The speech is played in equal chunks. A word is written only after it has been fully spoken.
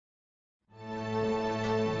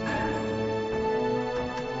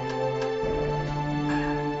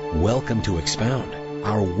Welcome to Expound,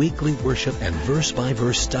 our weekly worship and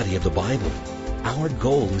verse-by-verse study of the Bible. Our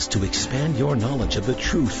goal is to expand your knowledge of the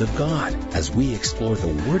truth of God as we explore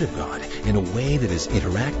the Word of God in a way that is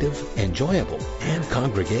interactive, enjoyable, and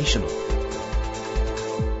congregational.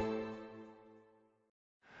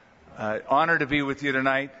 Honored to be with you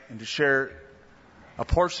tonight and to share a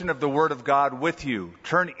portion of the Word of God with you.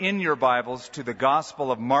 Turn in your Bibles to the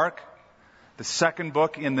Gospel of Mark, the second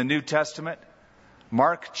book in the New Testament,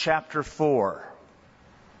 Mark chapter 4.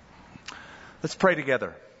 Let's pray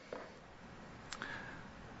together.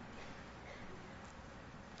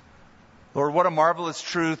 Lord, what a marvelous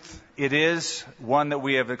truth it is, one that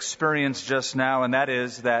we have experienced just now, and that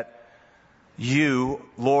is that you,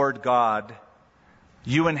 Lord God,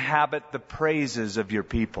 you inhabit the praises of your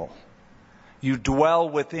people. You dwell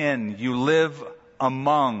within, you live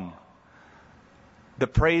among the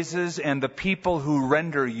praises and the people who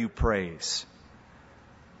render you praise.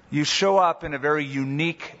 You show up in a very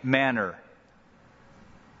unique manner.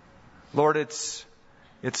 Lord, it's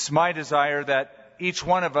my desire that each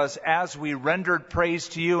one of us, as we rendered praise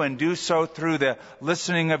to you and do so through the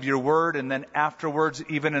listening of your word and then afterwards,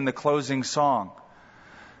 even in the closing song,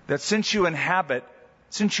 that since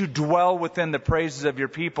you dwell within the praises of your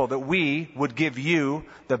people, that we would give you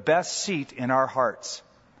the best seat in our hearts.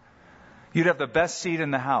 You'd have the best seat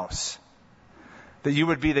in the house. That you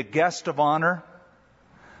would be the guest of honor.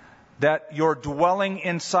 That your dwelling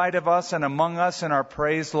inside of us and among us in our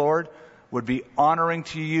praise, Lord, would be honoring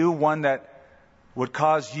to you, one that would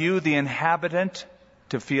cause you, the inhabitant,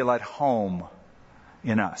 to feel at home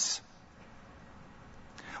in us.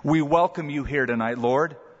 We welcome you here tonight,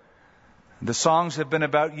 Lord. The songs have been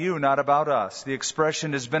about you, not about us. The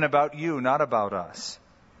expression has been about you, not about us.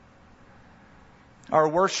 Our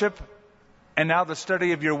worship and now the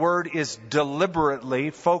study of your word is deliberately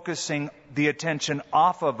focusing the attention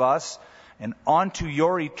off of us and onto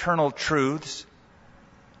your eternal truths.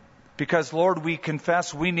 Because, Lord, we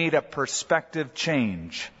confess we need a perspective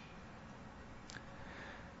change.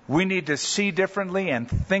 We need to see differently and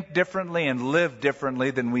think differently and live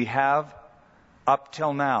differently than we have up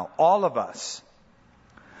till now. All of us.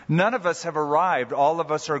 None of us have arrived. All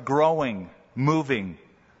of us are growing, moving.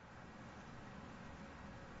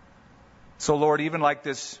 So, Lord, even like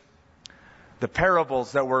this, the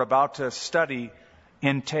parables that we're about to study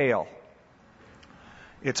entail.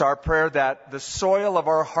 It's our prayer that the soil of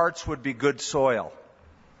our hearts would be good soil.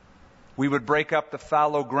 We would break up the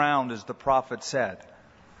fallow ground, as the prophet said,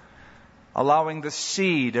 allowing the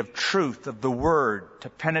seed of truth of the word to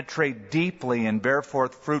penetrate deeply and bear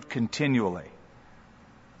forth fruit continually.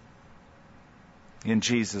 In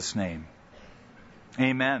Jesus' name,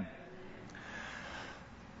 amen.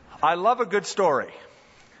 I love a good story,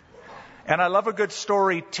 and I love a good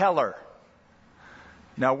storyteller.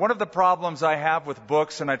 Now, one of the problems I have with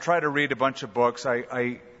books, and I try to read a bunch of books,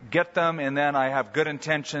 I get them and then I have good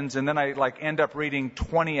intentions and then I end up reading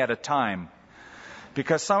 20 at a time.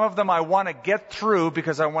 Because some of them I want to get through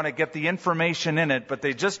because I want to get the information in it, but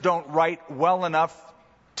they just don't write well enough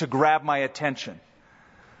to grab my attention.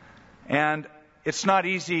 And it's not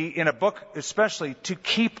easy in a book, especially, to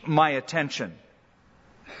keep my attention.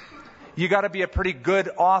 You got to be a pretty good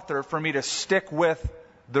author for me to stick with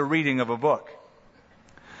the reading of a book.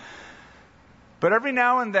 But every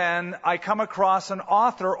now and then I come across an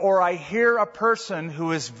author or I hear a person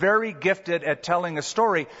who is very gifted at telling a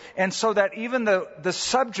story, and so that even the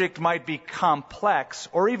subject might be complex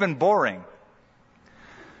or even boring,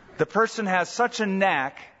 the person has such a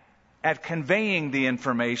knack at conveying the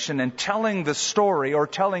information and telling the story or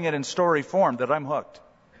telling it in story form that I'm hooked.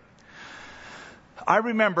 I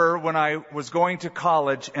remember when I was going to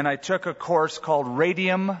college and I took a course called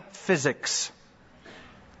radium physics.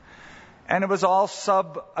 And it was all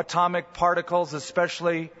subatomic particles,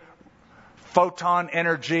 especially photon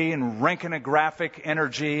energy and Rankine-graphic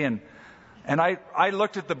energy. And I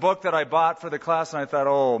looked at the book that I bought for the class and I thought,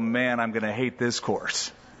 oh man, I'm going to hate this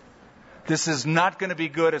course. This is not going to be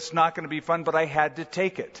good. It's not going to be fun, but I had to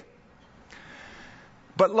take it.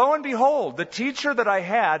 But lo and behold, the teacher that I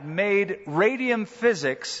had made radium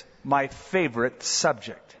physics my favorite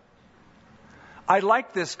subject. I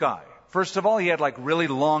liked this guy. First of all, he had really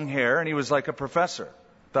long hair and he was like a professor.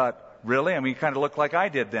 Thought, really? I mean, he kind of looked like I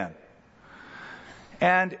did then.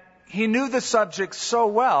 And he knew the subject so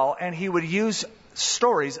well, and he would use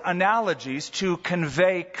stories, analogies to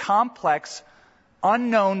convey complex,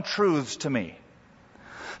 unknown truths to me.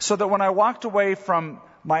 So that when I walked away from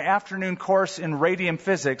my afternoon course in radium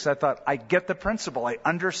physics, I thought, I get the principle. I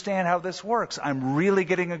understand how this works. I'm really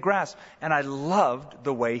getting a grasp. And I loved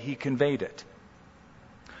the way he conveyed it.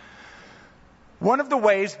 One of the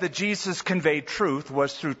ways that Jesus conveyed truth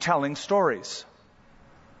was through telling stories.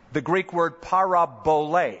 The Greek word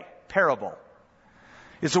parabole, parable,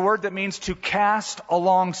 is a word that means to cast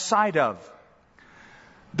alongside of.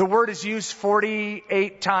 The word is used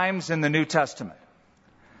 48 times in the New Testament.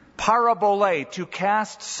 Parabole, to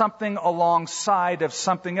cast something alongside of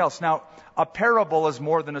something else. Now, a parable is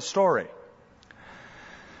more than a story.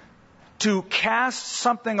 To cast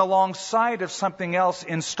something alongside of something else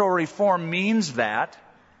in story form means that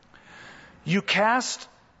you cast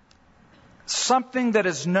something that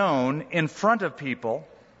is known in front of people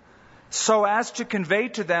so as to convey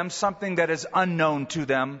to them something that is unknown to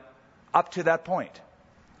them up to that point.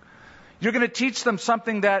 You're going to teach them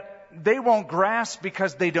something that they won't grasp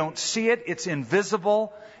because they don't see it. It's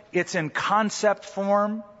invisible. It's in concept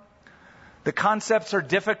form. The concepts are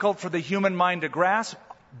difficult for the human mind to grasp.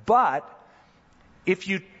 But if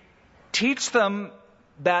you teach them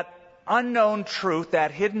that unknown truth,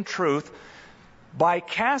 that hidden truth, by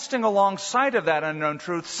casting alongside of that unknown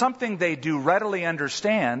truth something they do readily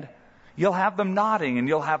understand, you'll have them nodding and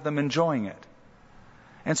you'll have them enjoying it.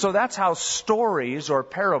 And so that's how stories or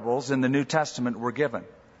parables in the New Testament were given.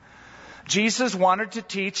 Jesus wanted to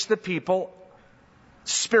teach the people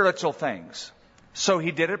spiritual things. So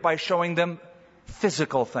he did it by showing them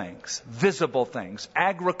physical things, visible things,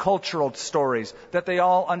 agricultural stories that they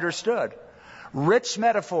all understood. Rich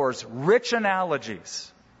metaphors, rich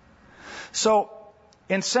analogies. So,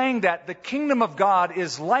 in saying that, the kingdom of God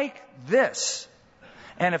is like this.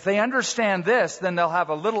 And if they understand this, then they'll have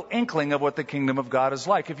a little inkling of what the kingdom of God is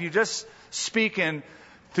like. If you just speak in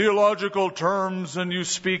theological terms and you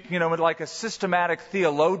speak, like a systematic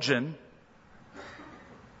theologian,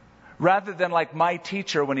 rather than like my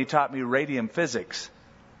teacher when he taught me radium physics,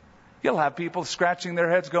 you'll have people scratching their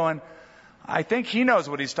heads going, I think he knows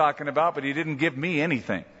what he's talking about, but he didn't give me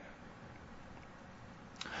anything.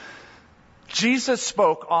 Jesus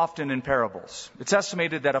spoke often in parables. It's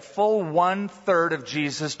estimated that a full 1/3 of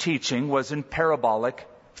Jesus' teaching was in parabolic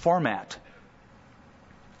format.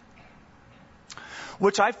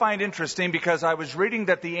 Which I find interesting because I was reading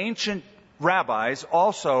that the ancient rabbis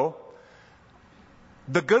also,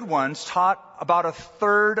 the good ones, taught about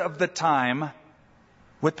 1/3 of the time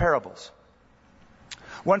with parables.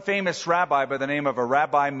 One famous rabbi by the name of a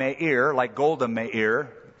Rabbi Meir, like Golda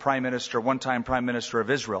Meir, one-time prime minister of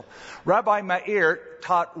Israel. Rabbi Meir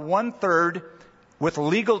taught 1/3 with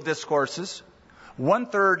legal discourses,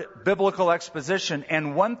 1/3 biblical exposition,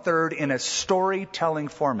 and 1/3 in a storytelling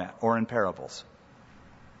format or in parables.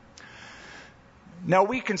 Now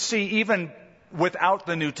we can see even without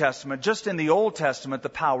the New Testament, just in the Old Testament, the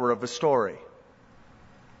power of a story.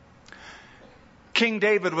 King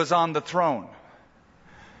David was on the throne.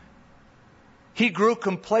 He grew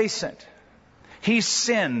complacent. He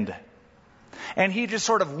sinned. And he just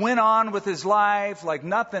sort of went on with his life like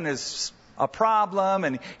nothing is a problem.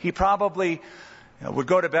 And he probably would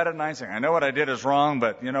go to bed at night saying, I know what I did is wrong,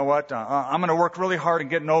 but you know what? I'm going to work really hard and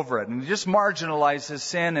getting over it. And he just marginalized his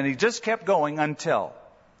sin, and he just kept going until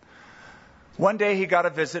one day he got a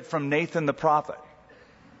visit from Nathan the prophet,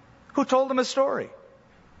 who told him a story.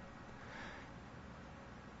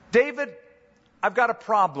 David, I've got a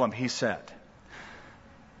problem, he said.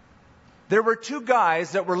 There were 2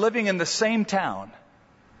 guys that were living in the same town.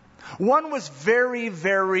 One was very,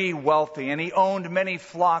 very wealthy, and he owned many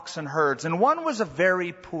flocks and herds. And one was a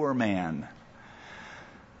very poor man.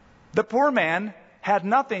 The poor man had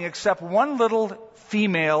nothing except one little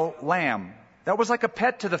female lamb that was like a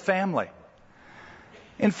pet to the family.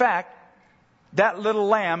 In fact, that little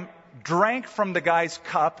lamb drank from the guy's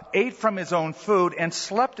cup, ate from his own food, and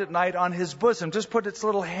slept at night on his bosom. Just put its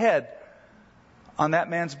little head on that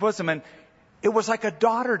man's bosom. And it was like a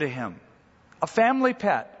daughter to him, a family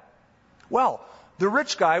pet. Well, the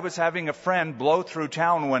rich guy was having a friend blow through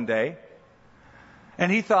town one day,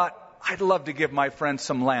 and he thought, I'd love to give my friend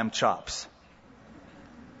some lamb chops.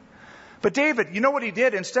 But David, you know what he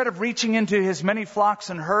did? Instead of reaching into his many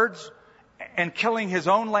flocks and herds and killing his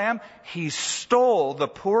own lamb, he stole the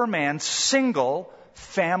poor man's single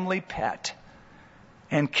family pet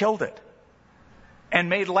and killed it and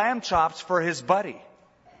made lamb chops for his buddy.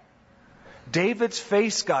 David's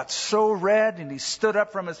face got so red, and he stood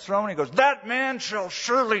up from his throne. He goes, that man shall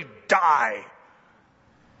surely die.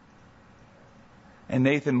 And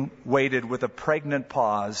Nathan waited with a pregnant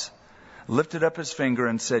pause, lifted up his finger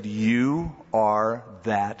and said, you are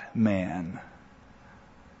that man.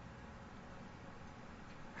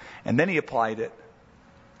 And then he applied it.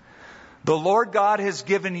 The Lord God has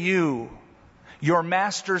given you your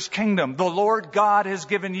master's kingdom. The Lord God has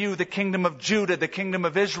given you the kingdom of Judah, the kingdom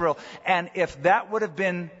of Israel. And if that would have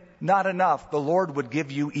been not enough, the Lord would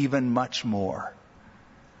give you even much more.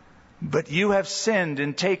 But you have sinned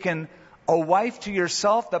and taken a wife to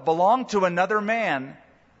yourself that belonged to another man,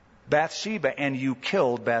 Bathsheba, and you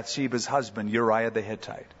killed Bathsheba's husband, Uriah the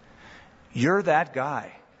Hittite. You're that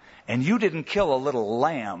guy. And you didn't kill a little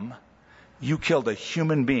lamb. You killed a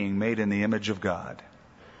human being made in the image of God.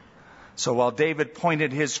 So while David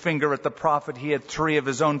pointed his finger at the prophet, he had 3 of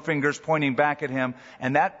his own fingers pointing back at him.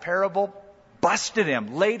 And that parable busted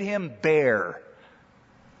him, laid him bare,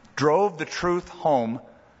 drove the truth home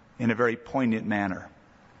in a very poignant manner.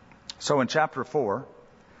 So in chapter 4,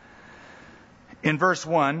 in verse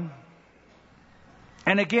 1,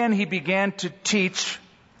 and again he began to teach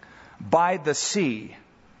by the sea.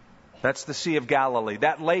 That's the Sea of Galilee.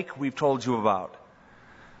 That lake we've told you about.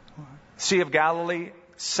 Sea of Galilee,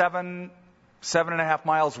 7.5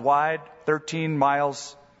 miles wide, 13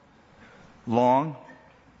 miles long.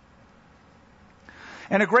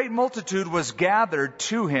 And a great multitude was gathered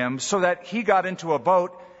to him, so that he got into a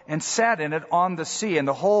boat and sat in it on the sea, and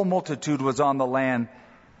the whole multitude was on the land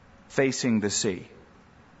facing the sea.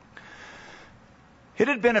 It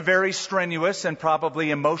had been a very strenuous and probably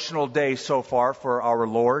emotional day so far for our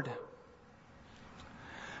Lord.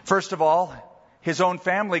 First of all, his own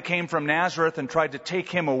family came from Nazareth and tried to take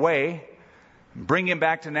him away, bring him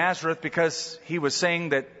back to Nazareth, because he was saying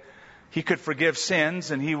that he could forgive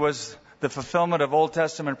sins and he was the fulfillment of Old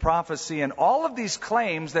Testament prophecy. And all of these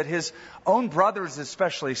claims that his own brothers,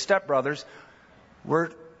 especially stepbrothers,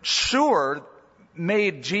 were sure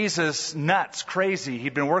made Jesus nuts, crazy.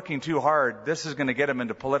 He'd been working too hard. This is going to get him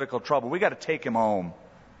into political trouble. We got to take him home.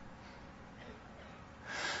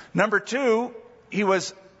 Number 2, he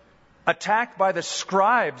was attacked by the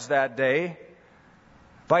scribes that day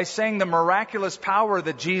by saying the miraculous power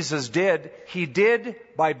that Jesus did, he did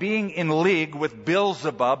by being in league with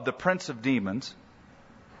Beelzebub, the prince of demons.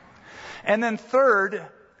 And then third,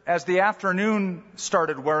 as the afternoon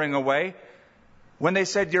started wearing away, when they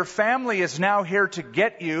said, your family is now here to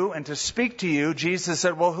get you and to speak to you, Jesus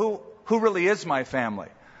said, well, who really is my family?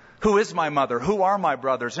 Who is my mother? Who are my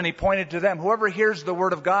brothers? And he pointed to them. Whoever hears the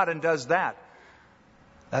word of God and does that,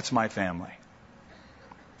 that's my family.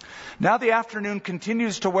 Now the afternoon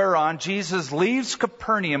continues to wear on. Jesus leaves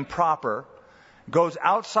Capernaum proper, goes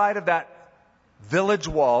outside of that village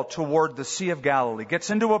wall toward the Sea of Galilee, gets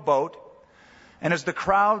into a boat, and as the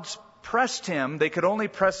crowds pressed him, they could only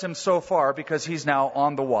press him so far because he's now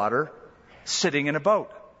on the water, sitting in a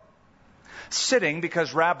boat. Sitting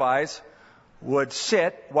because rabbis would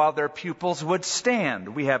sit while their pupils would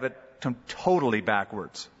stand. We have it totally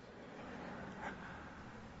backwards.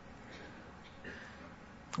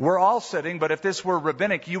 We're all sitting, but if this were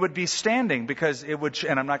rabbinic, you would be standing, because it would,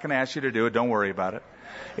 and I'm not going to ask you to do it, don't worry about it.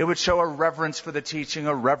 It would show a reverence for the teaching,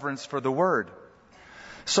 a reverence for the word.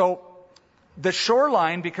 So the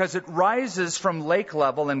shoreline, because it rises from lake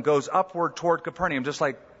level and goes upward toward Capernaum, just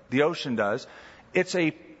like the ocean does, it's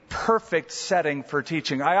a perfect setting for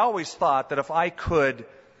teaching. I always thought that if I could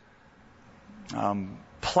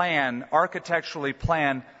architecturally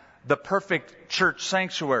plan the perfect church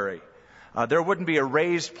sanctuary, there wouldn't be a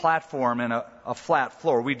raised platform and a flat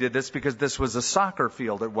floor. We did this because this was a soccer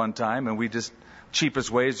field at one time, and we just,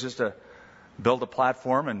 cheapest way is just to build a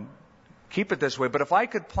platform and keep it this way. But if I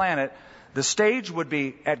could plan it, the stage would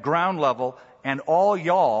be at ground level, and all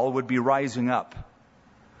y'all would be rising up.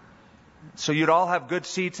 So you'd all have good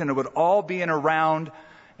seats, and it would all be in a round,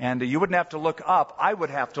 and you wouldn't have to look up. I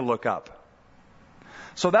would have to look up.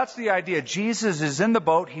 So that's the idea. Jesus is in the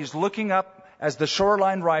boat. He's looking up as the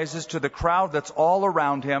shoreline rises to the crowd that's all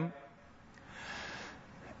around him.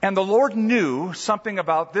 And the Lord knew something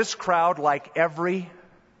about this crowd, like every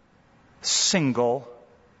single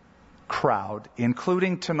crowd,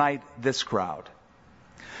 including tonight this crowd.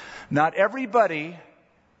 Not everybody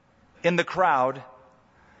in the crowd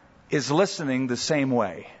is listening the same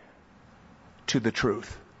way to the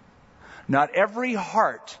truth. Not every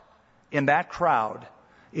heart in that crowd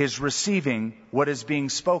is receiving what is being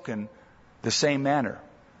spoken the same manner.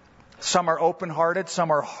 Some are open-hearted, some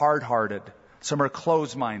are hard-hearted, some are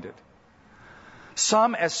closed-minded.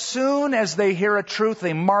 Some, as soon as they hear a truth,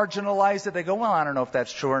 they marginalize it. They go, well, I don't know if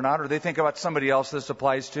that's true or not. Or they think about somebody else this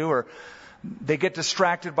applies to. Or they get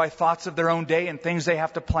distracted by thoughts of their own day and things they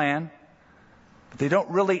have to plan. But they don't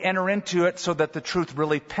really enter into it so that the truth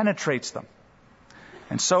really penetrates them.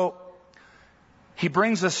 And so he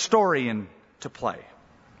brings a story into play.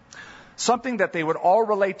 Something that they would all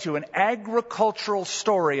relate to, an agricultural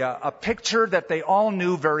story, a picture that they all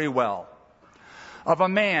knew very well, of a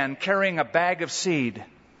man carrying a bag of seed.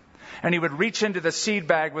 And he would reach into the seed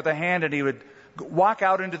bag with a hand and he would walk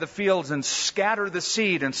out into the fields and scatter the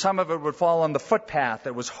seed, and some of it would fall on the footpath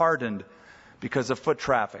that was hardened because of foot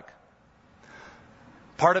traffic.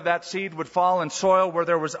 Part of that seed would fall in soil where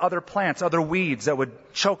there was other plants, other weeds that would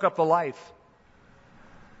choke up the life.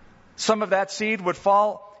 Some of that seed would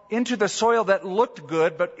fall into the soil that looked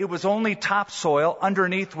good, but it was only topsoil.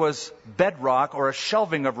 Underneath was bedrock or a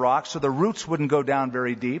shelving of rock, so the roots wouldn't go down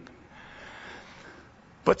very deep.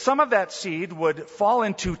 But some of that seed would fall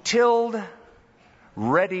into tilled,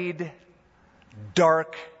 readied,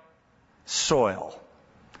 dark soil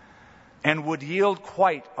and would yield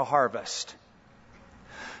quite a harvest.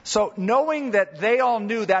 So knowing that they all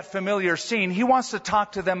knew that familiar scene, he wants to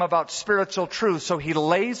talk to them about spiritual truth. So he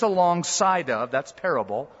lays alongside of, that's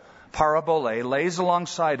parable, parabole, lays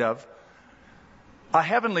alongside of a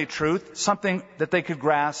heavenly truth, something that they could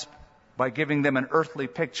grasp by giving them an earthly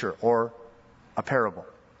picture or a parable.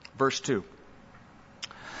 Verse 2.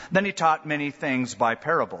 Then he taught many things by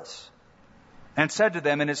parables and said to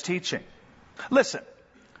them in his teaching, listen,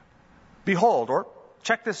 behold, or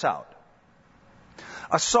check this out.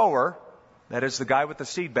 A sower, that is the guy with the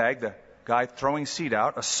seed bag, the guy throwing seed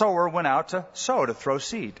out, a sower went out to sow, to throw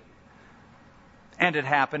seed. And it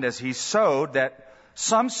happened as he sowed that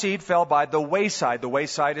some seed fell by the wayside. The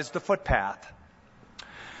wayside is the footpath.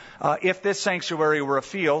 If this sanctuary were a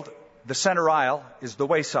field, the center aisle is the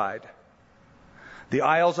wayside. The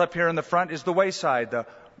aisles up here in the front is the wayside.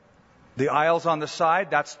 The aisles on the side,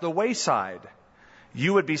 that's the wayside.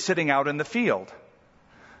 You would be sitting out in the field.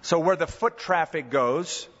 So where the foot traffic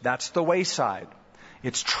goes, that's the wayside.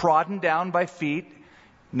 It's trodden down by feet.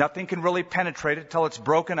 Nothing can really penetrate it until it's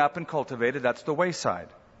broken up and cultivated. That's the wayside.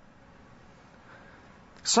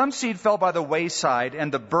 Some seed fell by the wayside,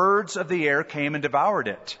 and the birds of the air came and devoured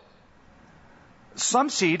it. Some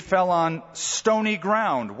seed fell on stony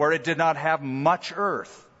ground where it did not have much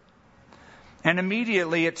earth. And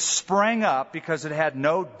immediately it sprang up because it had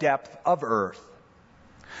no depth of earth.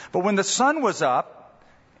 But when the sun was up,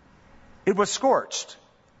 it was scorched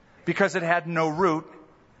because it had no root.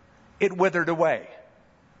 It withered away.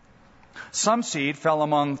 Some seed fell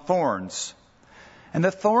among thorns, and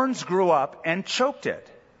the thorns grew up and choked it,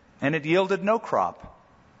 and it yielded no crop.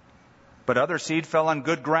 But other seed fell on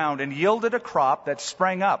good ground and yielded a crop that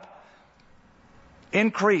sprang up,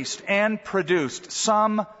 increased, and produced,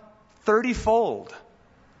 some 30-fold,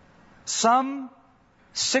 some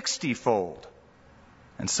 60-fold,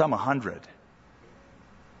 and some 100.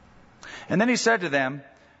 And then he said to them,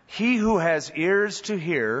 he who has ears to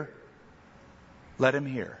hear, let him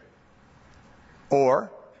hear.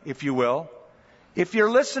 Or, if you will, if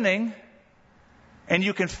you're listening and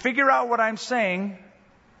you can figure out what I'm saying,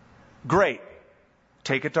 great.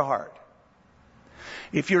 Take it to heart.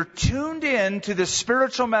 If you're tuned in to the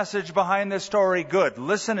spiritual message behind this story, good.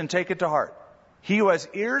 Listen and take it to heart. He who has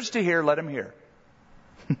ears to hear, let him hear.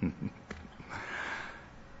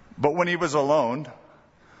 But when he was alone,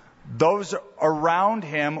 those around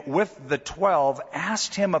him with the 12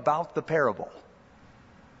 asked him about the parable.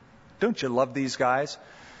 Don't you love these guys?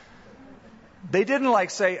 They didn't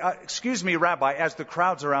say, excuse me, Rabbi, as the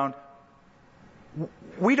crowd's around,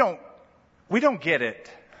 we don't get it.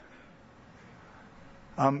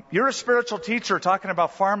 You're a spiritual teacher talking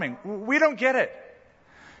about farming. We don't get it.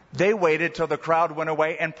 They waited till the crowd went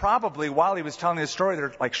away, and probably while he was telling the story,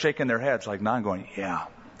 they're shaking their heads, nodding, going, yeah,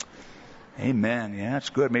 amen, yeah, it's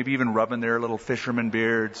good. Maybe even rubbing their little fisherman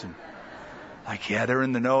beards. And yeah, they're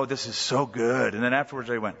in the know. This is so good. And then afterwards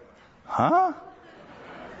they went, huh?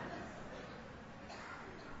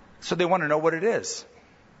 So they want to know what it is.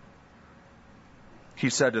 He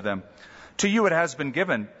said to them, to you it has been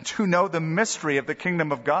given to know the mystery of the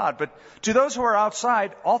kingdom of God, but to those who are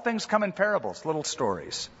outside, all things come in parables, little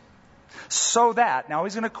stories. So that, now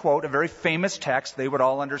he's going to quote a very famous text they would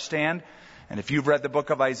all understand. And if you've read the book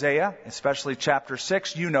of Isaiah, especially chapter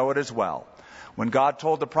 6, you know it as well. When God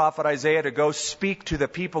told the prophet Isaiah to go speak to the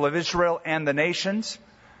people of Israel and the nations,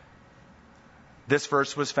 this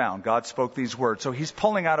verse was found. God spoke these words. So he's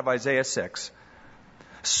pulling out of Isaiah 6.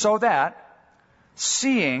 So that,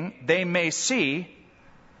 seeing, they may see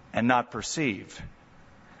and not perceive.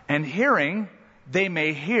 And hearing, they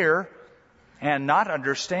may hear and not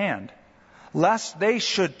understand. Lest they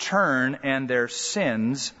should turn and their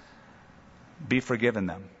sins be forgiven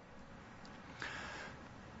them.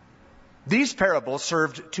 These parables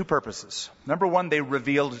served two purposes. Number one, they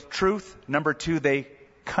revealed truth. Number two, they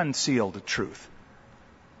concealed truth.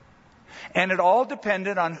 And it all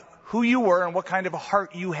depended on who you were and what kind of a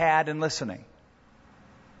heart you had in listening.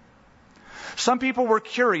 Some people were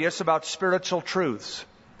curious about spiritual truths.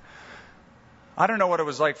 I don't know what it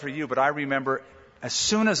was like for you, but I remember as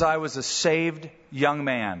soon as I was a saved young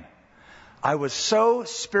man. I was so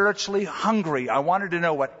spiritually hungry. I wanted to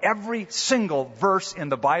know what every single verse in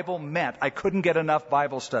the Bible meant. I couldn't get enough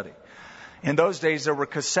Bible study. In those days, there were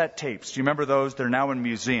cassette tapes. Do you remember those? They're now in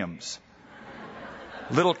museums.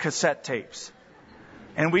 Little cassette tapes.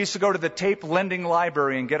 And we used to go to the tape lending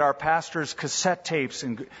library and get our pastor's cassette tapes,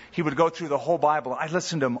 and he would go through the whole Bible. I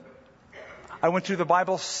listened to him. I went through the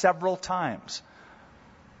Bible several times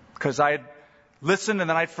because I had listened and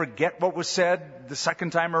then I'd forget what was said the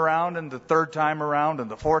second time around and the third time around and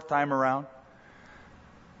the fourth time around.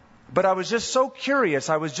 But I was just so curious.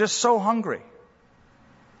 I was just so hungry.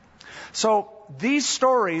 So these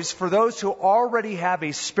stories, for those who already have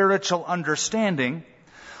a spiritual understanding,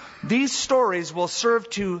 these stories will serve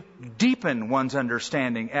to deepen one's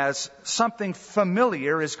understanding as something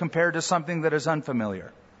familiar is compared to something that is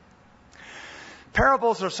unfamiliar.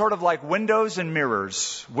 Parables are sort of like windows and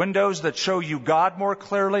mirrors. Windows that show you God more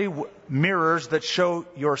clearly, mirrors that show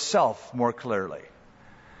yourself more clearly.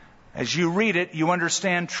 As you read it, you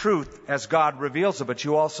understand truth as God reveals it, but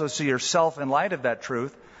you also see yourself in light of that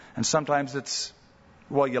truth. And sometimes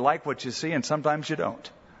you like what you see, and sometimes you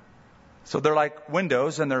don't. So they're like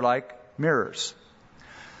windows and they're like mirrors.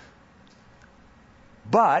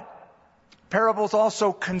 But parables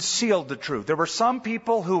also concealed the truth. There were some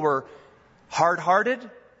people who were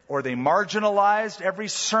hard-hearted, or they marginalized every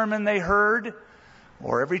sermon they heard,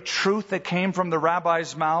 or every truth that came from the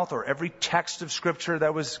rabbi's mouth, or every text of Scripture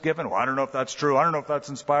that was given. Well, I don't know if that's true. I don't know if that's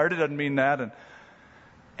inspired. It doesn't mean that.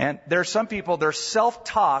 And there are some people, their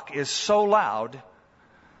self-talk is so loud,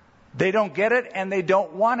 they don't get it and they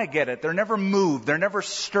don't want to get it. They're never moved. They're never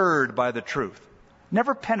stirred by the truth.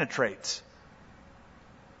 Never penetrates.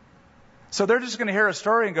 So they're just going to hear a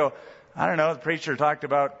story and go, I don't know, the preacher talked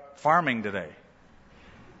about farming today.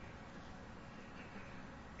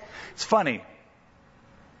 It's funny.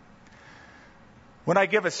 When I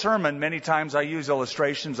give a sermon, many times I use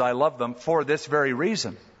illustrations. I love them for this very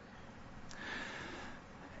reason.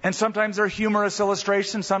 And sometimes they're humorous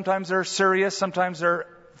illustrations, sometimes they're serious, sometimes they're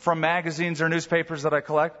from magazines or newspapers that I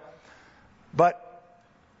collect. But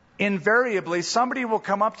invariably, somebody will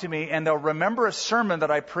come up to me and they'll remember a sermon that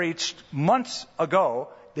I preached months ago.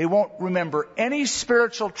 They won't remember any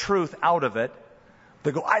spiritual truth out of it.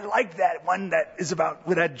 They go, I like that one that is about,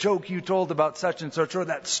 with that joke you told about such and such, or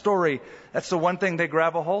that story. That's the one thing they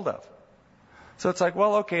grab a hold of. So it's like,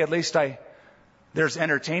 well, okay, at least there's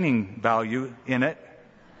entertaining value in it.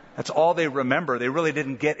 That's all they remember. They really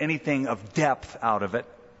didn't get anything of depth out of it.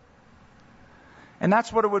 And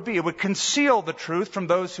that's what it would be. It would conceal the truth from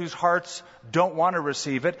those whose hearts don't want to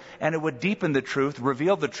receive it, and it would deepen the truth,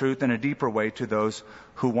 reveal the truth in a deeper way to those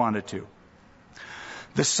who wanted to.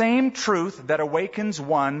 The same truth that awakens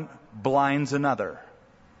one blinds another.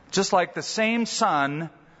 Just like the same sun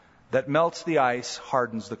that melts the ice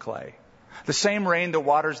hardens the clay. The same rain that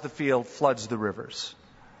waters the field floods the rivers.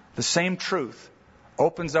 The same truth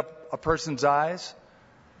opens up a person's eyes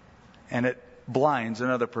and it blinds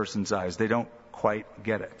another person's eyes. They don't quite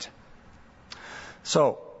get it.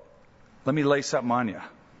 So, let me lay something on you.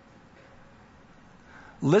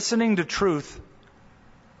 Listening to truth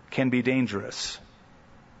can be dangerous.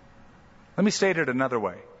 Let me state it another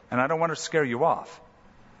way, and I don't want to scare you off.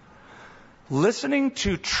 Listening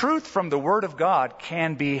to truth from the Word of God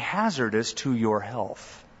can be hazardous to your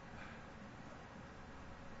health.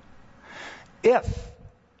 If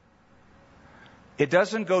it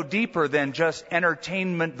doesn't go deeper than just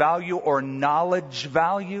entertainment value or knowledge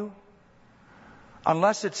value,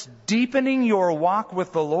 unless it's deepening your walk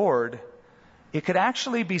with the Lord, it could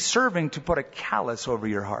actually be serving to put a callus over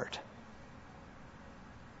your heart.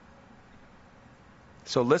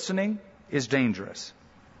 So listening is dangerous.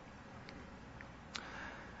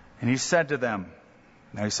 And he said to them,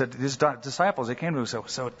 now he said to his disciples, they came to him and said,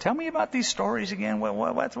 so tell me about these stories again.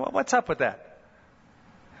 What's up with that?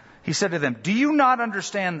 He said to them, do you not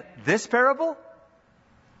understand this parable?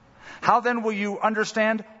 How then will you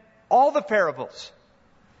understand all the parables?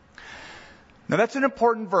 Now that's an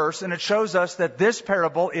important verse, and it shows us that this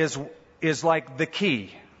parable is like the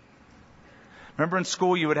key. Remember in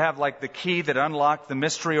school you would have like the key that unlocked the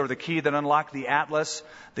mystery, or the key that unlocked the atlas.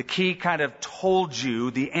 The key kind of told you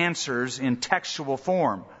the answers in textual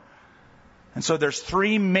form. And so there's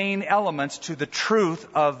three main elements to the truth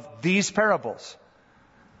of these parables.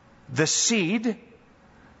 The seed,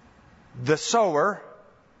 the sower,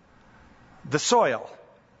 the soil.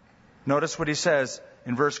 Notice what he says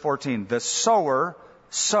in verse 14. The sower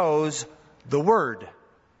sows the word.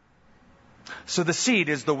 So the seed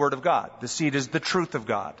is the word of God. The seed is the truth of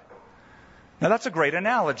God. Now that's a great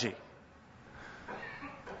analogy.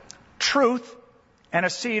 Truth and a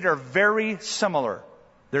seed are very similar.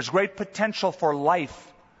 There's great potential for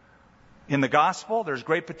life in the gospel. There's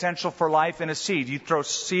great potential for life in a seed. You throw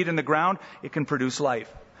seed in the ground, it can produce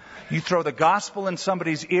life. You throw the gospel in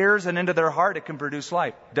somebody's ears and into their heart, it can produce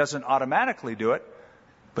life. It doesn't automatically do it,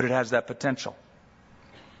 but it has that potential.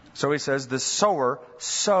 So he says, the sower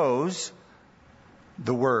sows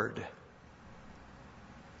the word.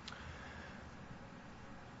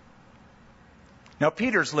 Now,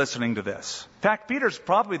 Peter's listening to this. In fact, Peter's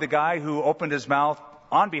probably the guy who opened his mouth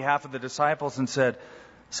on behalf of the disciples and said,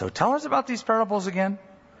 so tell us about these parables again.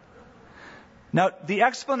 Now, the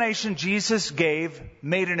explanation Jesus gave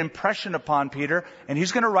made an impression upon Peter, and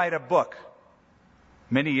he's going to write a book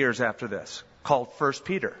many years after this called 1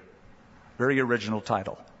 Peter. Very original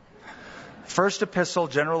title. First epistle,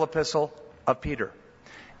 general epistle of Peter.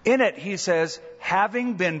 In it, he says,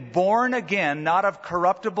 having been born again, not of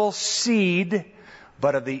corruptible seed,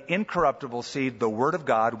 but of the incorruptible seed, the word of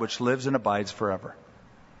God, which lives and abides forever.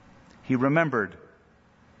 He remembered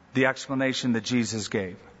the explanation that Jesus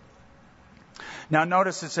gave. Now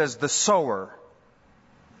notice it says the sower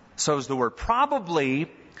sows the word.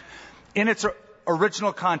 Probably in its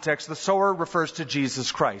original context, the sower refers to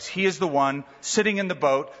Jesus Christ. He is the one sitting in the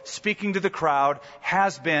boat, speaking to the crowd,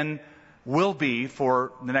 has been, will be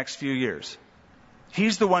for the next few years.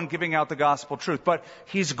 He's the one giving out the gospel truth, but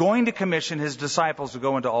he's going to commission his disciples to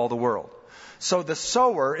go into all the world. So the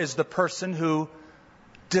sower is the person who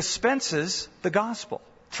dispenses the gospel,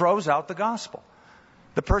 throws out the gospel.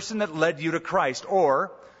 The person that led you to Christ,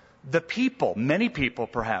 or the people, many people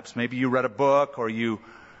perhaps. Maybe you read a book, or you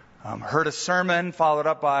heard a sermon followed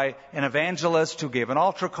up by an evangelist who gave an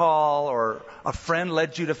altar call, or a friend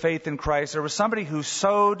led you to faith in Christ. There was somebody who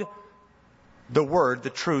sowed the word, the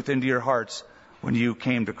truth, into your hearts when you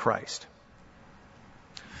came to Christ.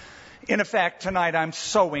 In effect, tonight I'm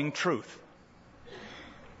sowing truth.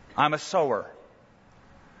 I'm a sower.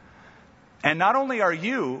 And not only are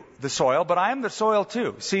you the soil, but I am the soil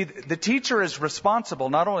too. See, the teacher is responsible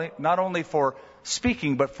not only for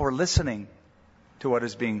speaking, but for listening to what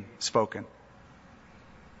is being spoken.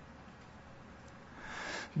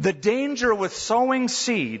 The danger with sowing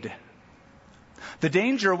seed, the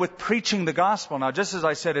danger with preaching the gospel. Now, just as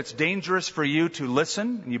I said, it's dangerous for you to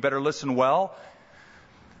listen, and you better listen well.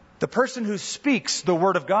 The person who speaks the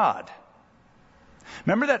word of God.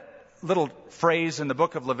 Remember that little phrase in the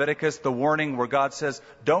book of Leviticus, the warning where God says,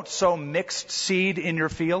 don't sow mixed seed in your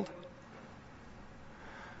field?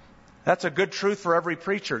 That's a good truth for every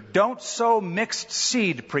preacher. Don't sow mixed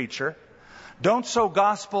seed, preacher. Don't sow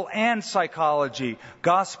gospel and psychology,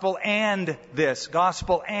 gospel and this,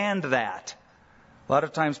 gospel and that. A lot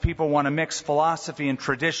of times people want to mix philosophy and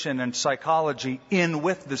tradition and psychology in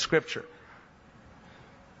with the Scripture.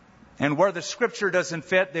 And where the Scripture doesn't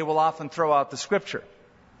fit, they will often throw out the Scripture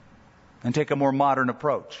and take a more modern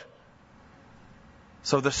approach.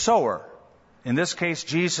 So the sower, in this case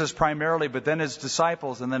Jesus primarily, but then his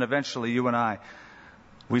disciples, and then eventually you and I,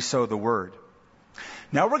 we sow the word.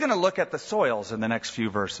 Now we're going to look at the soils in the next few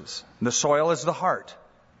verses. The soil is the heart.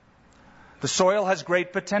 The soil has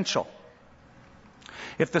great potential.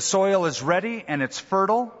 If the soil is ready and it's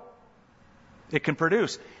fertile, it can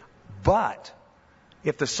produce. But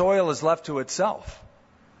if the soil is left to itself,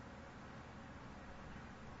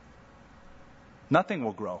 nothing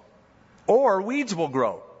will grow. Or weeds will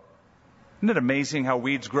grow. Isn't it amazing how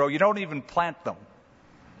weeds grow? You don't even plant them.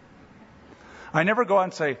 I never go out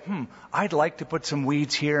and say, I'd like to put some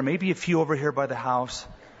weeds here, maybe a few over here by the house.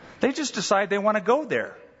 They just decide they want to go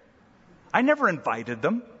there. I never invited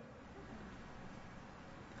them.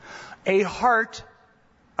 A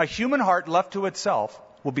human heart left to itself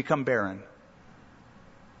will become barren.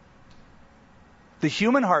 The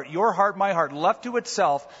human heart, your heart, my heart, left to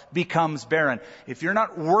itself becomes barren. If you're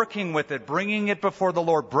not working with it, bringing it before the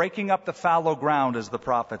Lord, breaking up the fallow ground, as the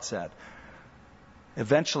prophet said,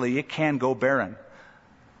 eventually it can go barren.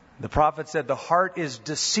 The prophet said, the heart is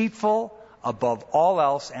deceitful above all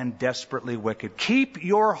else and desperately wicked. Keep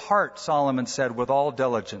your heart, Solomon said, with all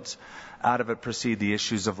diligence. Out of it proceed the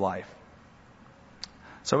issues of life.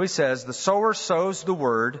 So he says, the sower sows the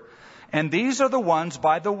word, and these are the ones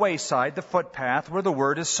by the wayside, the footpath, where the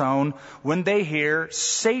word is sown. When they hear,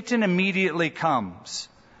 Satan immediately comes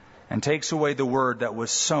and takes away the word that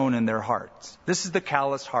was sown in their hearts. This is the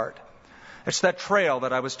calloused heart. It's that trail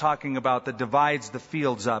that I was talking about that divides the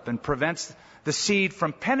fields up and prevents the seed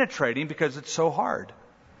from penetrating because it's so hard.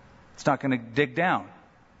 It's not going to dig down.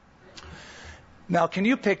 Now, can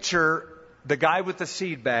you picture the guy with the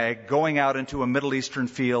seed bag going out into a Middle Eastern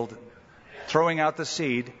field, throwing out the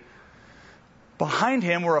seed? Behind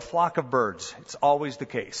him were a flock of birds. It's always the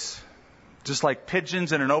case. just like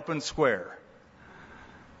pigeons in an open square.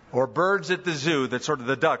 Or birds at the zoo, that sort of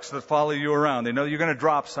the ducks that follow you around. They know you're going to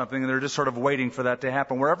drop something and they're just sort of waiting for that to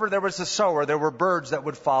happen. Wherever there was a sower, there were birds that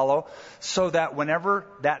would follow, so that whenever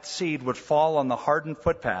that seed would fall on the hardened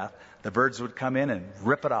footpath, the birds would come in and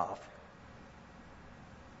rip it off.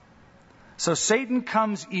 So Satan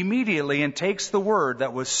comes immediately and takes the word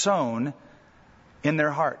that was sown in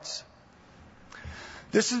their hearts.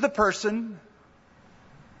 This is the person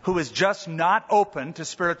who is just not open to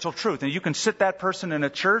spiritual truth. And you can sit that person in a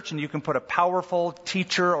church and you can put a powerful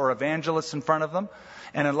teacher or evangelist in front of them.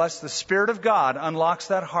 And unless the Spirit of God unlocks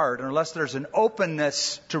that heart, and unless there's an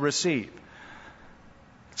openness to receive,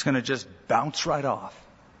 it's going to just bounce right off.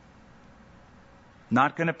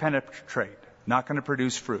 Not going to penetrate. Not going to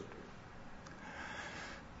produce fruit.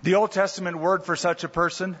 The Old Testament word for such a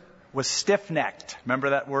person was stiff-necked. Remember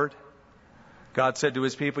that word? God said to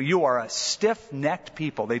his people, you are a stiff-necked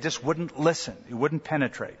people. They just wouldn't listen. It wouldn't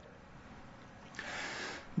penetrate.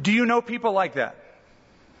 Do you know people like that?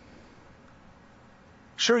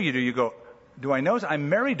 Sure you do. You go, do I know? I'm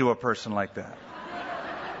married to a person like that.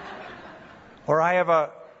 Or I have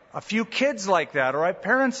a few kids like that. Or I have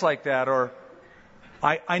parents like that. Or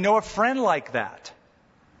I know a friend like that.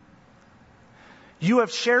 You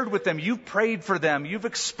have shared with them, you've prayed for them, you've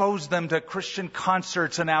exposed them to Christian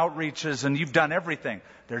concerts and outreaches, and you've done everything.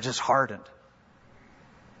 They're just hardened.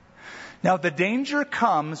 Now, the danger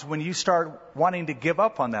comes when you start wanting to give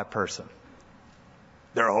up on that person.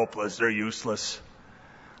 They're hopeless, they're useless.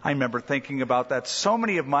 I remember thinking about that.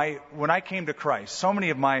 When I came to Christ, so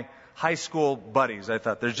many of my high school buddies, I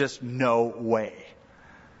thought, there's just no way.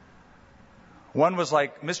 One was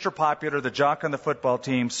like Mr. Popular, the jock on the football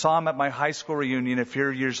team, saw him at my high school reunion a few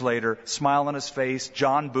years later, smile on his face,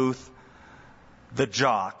 John Booth, the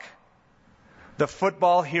jock. The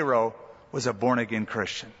football hero was a born-again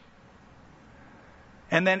Christian.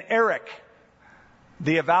 And then Eric,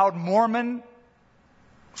 the avowed Mormon,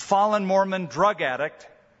 fallen Mormon drug addict,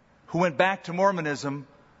 who went back to Mormonism,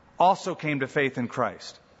 also came to faith in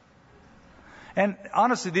Christ. And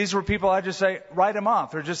honestly, these were people I just say, write them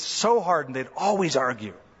off. They're just so hardened, they'd always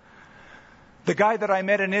argue. The guy that I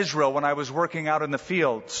met in Israel when I was working out in the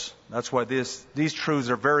fields, that's why these truths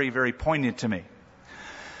are very, very poignant to me.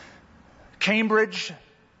 Cambridge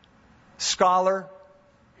scholar,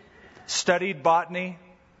 studied botany,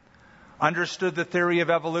 understood the theory of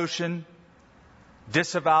evolution,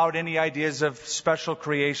 disavowed any ideas of special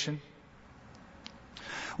creation.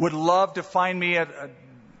 Would love to find me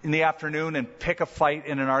in the afternoon and pick a fight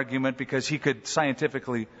in an argument because he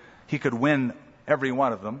could win every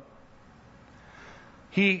one of them.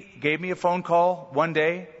 He gave me a phone call one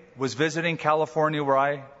day, was visiting California where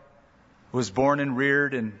I was born and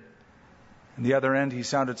reared, and on the other end he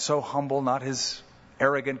sounded so humble, not his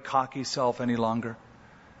arrogant, cocky self any longer.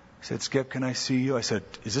 He said, Skip, can I see you? I said,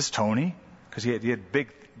 is this Tony? Because he had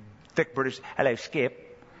big, thick British, hello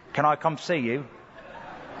Skip, can I come see you?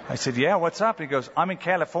 I said, yeah, what's up? He goes, I'm in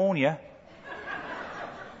California.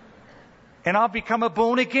 And I've become a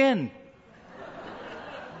born again.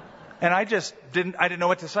 And I didn't know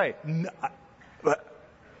what to say.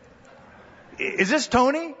 Is this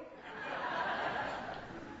Tony?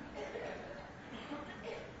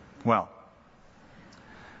 Well,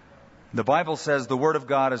 the Bible says the Word of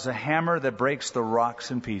God is a hammer that breaks the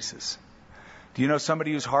rocks in pieces. Do you know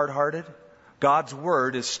somebody who's hard-hearted? God's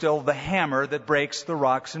Word is still the hammer that breaks the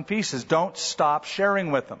rocks in pieces. Don't stop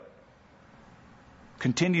sharing with them.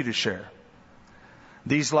 Continue to share.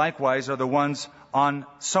 These likewise are the ones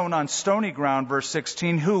sown on stony ground, verse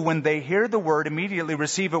 16, who, when they hear the Word, immediately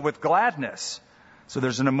receive it with gladness. So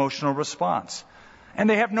there's an emotional response. And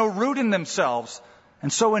they have no root in themselves,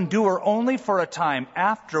 and so endure only for a time.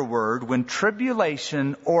 Afterward, when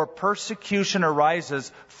tribulation or persecution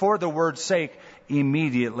arises for the Word's sake,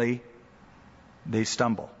 immediately they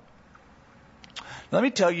stumble. Let me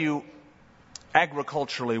tell you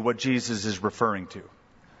agriculturally what Jesus is referring to.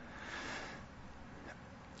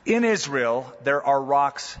 In Israel, there are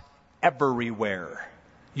rocks everywhere.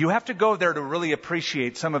 You have to go there to really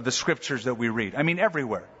appreciate some of the scriptures that we read. I mean,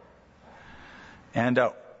 everywhere. And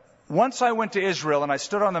once I went to Israel and I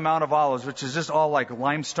stood on the Mount of Olives, which is just all like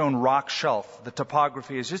limestone rock shelf. The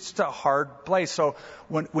topography is just a hard place. So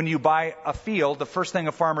when you buy a field, the first thing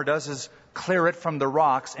a farmer does is clear it from the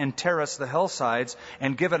rocks and terrace the hillsides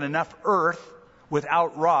and give it enough earth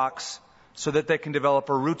without rocks so that they can develop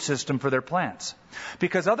a root system for their plants.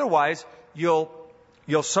 Because otherwise, you'll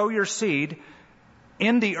sow your seed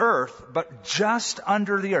in the earth, but just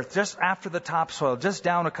under the earth, just after the topsoil, just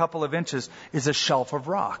down a couple of inches, is a shelf of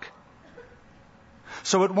rock.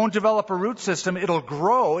 So it won't develop a root system. It'll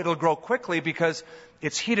grow quickly because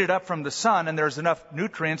it's heated up from the sun and there's enough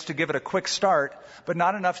nutrients to give it a quick start, but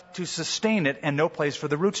not enough to sustain it and no place for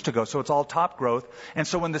the roots to go. So it's all top growth. And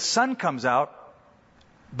so when the sun comes out,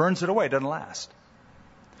 burns it away, doesn't last.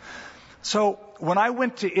 So when I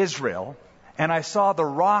went to Israel and I saw the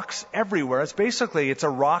rocks everywhere, it's a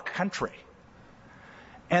rock country.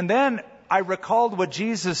 And then I recalled what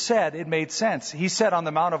Jesus said. It made sense. He said on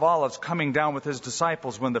the Mount of Olives, coming down with his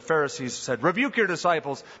disciples, when the Pharisees said, rebuke your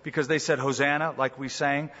disciples, because they said, Hosanna, like we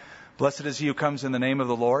sang, blessed is he who comes in the name of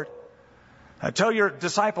the Lord. Tell your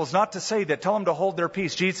disciples not to say that. Tell them to hold their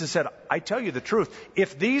peace. Jesus said, I tell you the truth.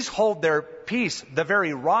 If these hold their peace, the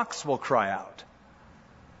very rocks will cry out.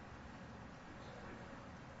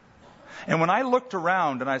 And when I looked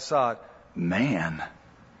around and I saw, man,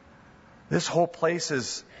 this whole place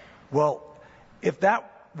is, well, if that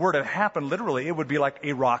were to happen, literally, it would be like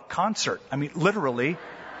a rock concert. I mean, literally,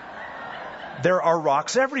 there are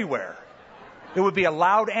rocks everywhere. It would be a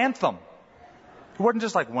loud anthem. It wasn't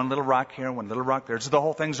just like one little rock here, one little rock there. It's the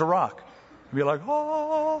whole thing's a rock. It'd be like,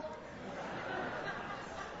 oh.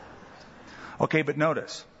 Okay, but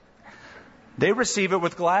notice. They receive it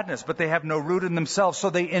with gladness, but they have no root in themselves, so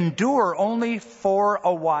they endure only for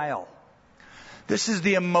a while. This is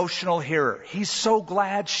the emotional hearer. He's so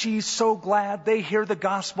glad. She's so glad. They hear the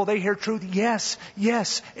gospel. They hear truth. Yes,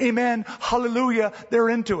 yes, amen, hallelujah. They're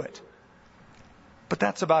into it. But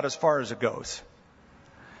that's about as far as it goes.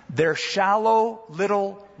 Their shallow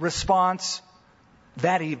little response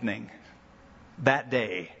that evening, that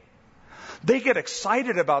day. They get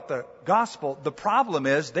excited about the gospel. The problem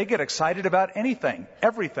is they get excited about anything,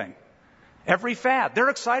 everything. Every fad, they're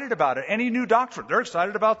excited about it. Any new doctrine, they're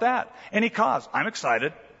excited about that. Any cause, I'm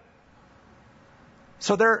excited.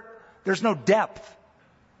 So there's no depth.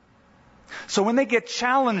 So when they get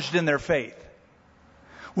challenged in their faith,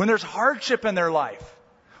 when there's hardship in their life,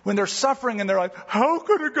 when they're suffering in their life, how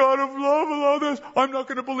could a God of love allow this? I'm not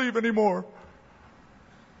going to believe anymore.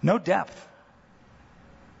 No depth.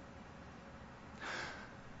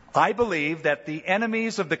 I believe that the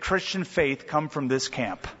enemies of the Christian faith come from this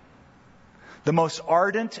camp. The most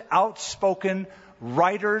ardent, outspoken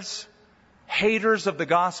writers, haters of the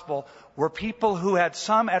gospel were people who had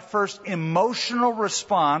some at first emotional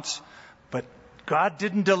response, but God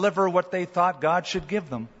didn't deliver what they thought God should give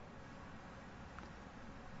them.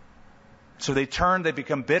 So they turn, they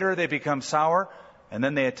become bitter, they become sour, and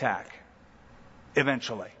then they attack.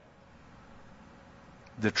 Eventually.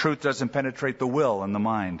 The truth doesn't penetrate the will and the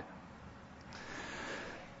mind.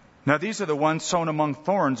 Now these are the ones sown among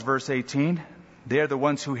thorns, verse 18. They are the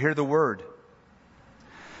ones who hear the word.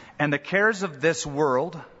 And the cares of this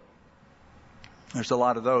world, there's a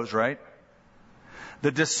lot of those, right?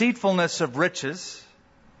 The deceitfulness of riches,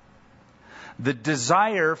 the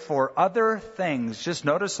desire for other things, just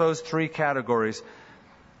notice those three categories,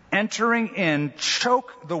 entering in,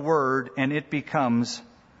 choke the word, and it becomes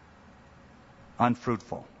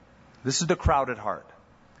unfruitful. This is the crowded heart.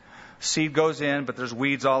 Seed goes in, but there's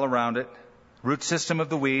weeds all around it. Root system of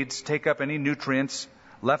the weeds take up any nutrients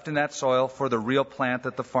left in that soil for the real plant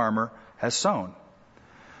that the farmer has sown.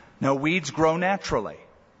 Now, weeds grow naturally.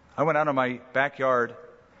 I went out in my backyard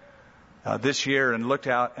this year and looked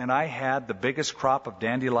out, and I had the biggest crop of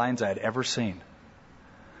dandelions I had ever seen.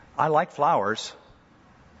 I like flowers.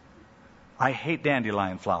 I hate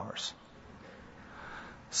dandelion flowers.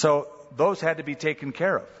 So those had to be taken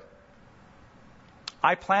care of.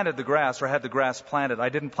 I planted the grass, or had the grass planted. I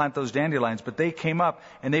didn't plant those dandelions, but they came up,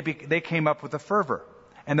 and they came up with a fervor,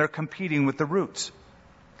 and they're competing with the roots.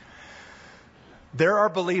 There are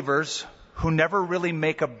believers who never really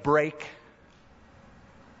make a break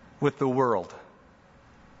with the world.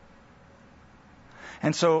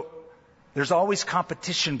 And so there's always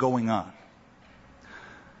competition going on.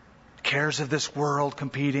 Cares of this world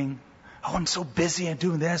competing. Oh, I'm so busy and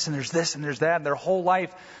doing this and there's that. And their whole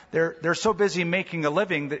life, they're so busy making a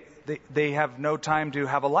living that they have no time to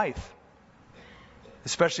have a life,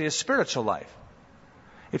 especially a spiritual life.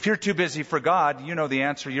 If you're too busy for God, you know the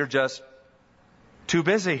answer. You're just too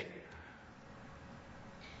busy.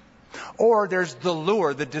 Or there's the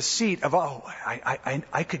lure, the deceit of,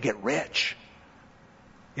 I could get rich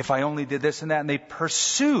if I only did this and that. And they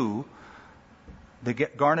pursue the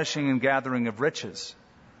garnishing and gathering of riches.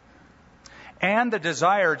 And the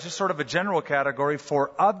desire, just sort of a general category,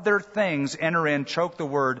 for other things enter in, choke the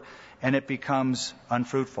word, and it becomes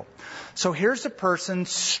unfruitful. So here's a person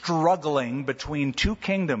struggling between two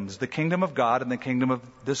kingdoms, the kingdom of God and the kingdom of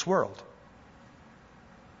this world.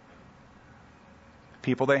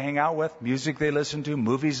 people they hang out with, music they listen to,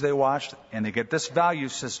 movies they watch, and they get this value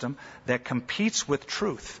system that competes with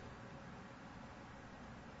truth.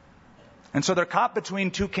 And so they're caught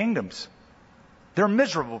between two kingdoms. They're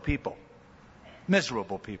miserable people.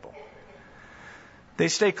 Miserable people. They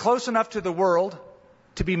stay close enough to the world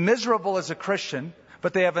to be miserable as a Christian,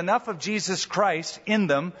 but they have enough of Jesus Christ in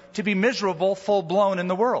them to be miserable full-blown in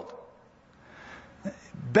the world.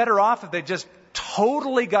 Better off if they just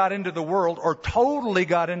totally got into the world or totally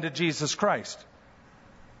got into Jesus Christ.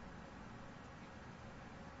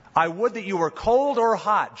 I would that you were cold or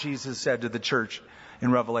hot, Jesus said to the church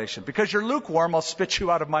in Revelation. Because you're lukewarm, I'll spit you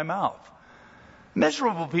out of my mouth.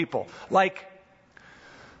 Miserable people. Like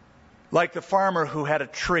the farmer who had a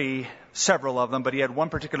tree, several of them, but he had one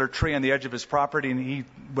particular tree on the edge of his property, and he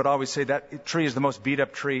would always say, that tree is the most beat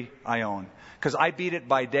up tree I own. Because I beat it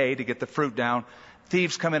by day to get the fruit down.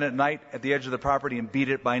 Thieves come in at night at the edge of the property and beat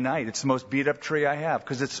it by night. It's the most beat up tree I have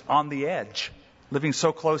because it's on the edge, living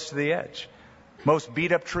so close to the edge. Most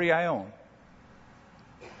beat up tree I own.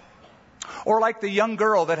 Or like the young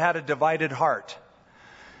girl that had a divided heart.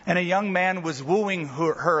 And a young man was wooing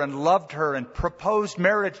her and loved her and proposed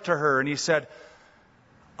marriage to her. And he said,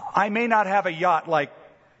 I may not have a yacht like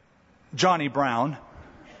Johnny Brown.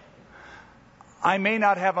 I may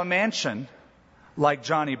not have a mansion like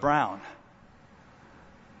Johnny Brown.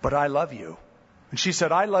 But I love you. And she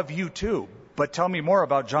said, I love you too, but tell me more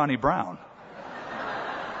about Johnny Brown.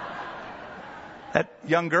 That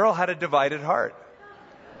young girl had a divided heart.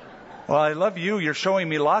 Well, I love you. You're showing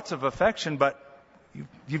me lots of affection, but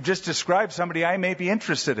you've just described somebody I may be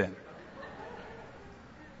interested in.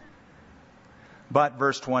 But,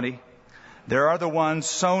 verse 20, there are the ones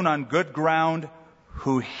sown on good ground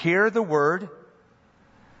who hear the word,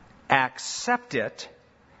 accept it,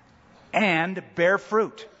 and bear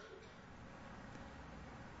fruit.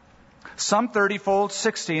 Some 30-fold,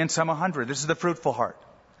 60, and some 100. This is the fruitful heart.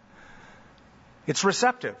 It's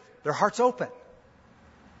receptive. Their heart's open.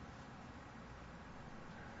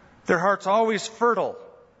 Their heart's always fertile.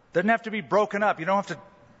 Doesn't have to be broken up. You don't have to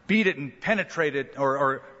beat it and penetrate it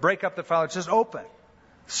or break up the fallow. It's just open.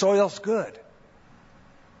 Soil's good.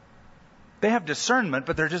 They have discernment,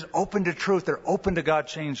 but they're just open to truth. They're open to God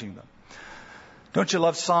changing them. Don't you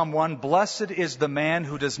love Psalm 1? Blessed is the man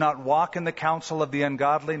who does not walk in the counsel of the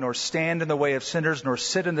ungodly, nor stand in the way of sinners, nor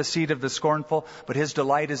sit in the seat of the scornful, but his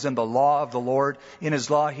delight is in the law of the Lord. In his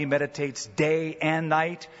law he meditates day and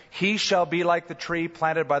night. He shall be like the tree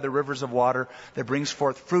planted by the rivers of water that brings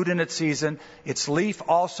forth fruit in its season. Its leaf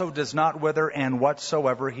also does not wither, and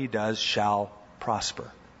whatsoever he does shall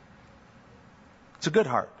prosper. It's a good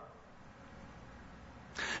heart.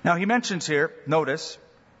 Now he mentions here, notice,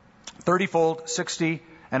 30-fold, 60,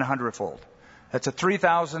 and 100-fold. That's a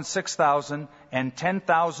 3,000, 6,000, and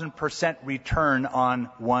 10,000% return on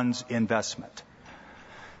one's investment.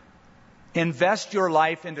 Invest your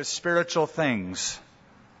life into spiritual things.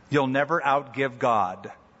 You'll never outgive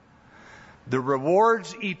God. The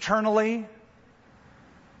rewards eternally,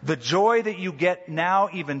 the joy that you get now,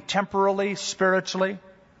 even temporally, spiritually,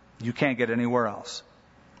 you can't get anywhere else.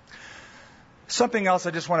 Something else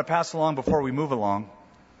I just want to pass along before we move along.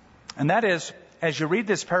 And that is, as you read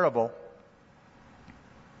this parable,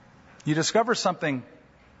 you discover something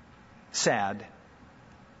sad.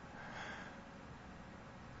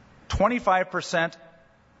 25%,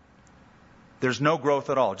 there's no growth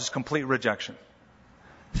at all, just complete rejection.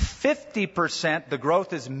 50%, the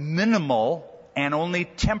growth is minimal and only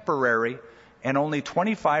temporary, and only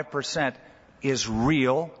 25% is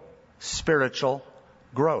real spiritual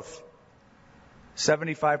growth.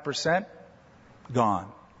 75% gone.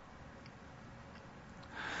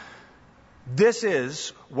 This is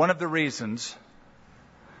one of the reasons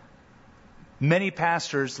many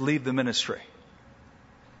pastors leave the ministry.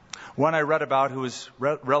 One I read about who was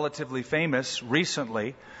relatively famous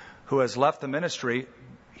recently, who has left the ministry,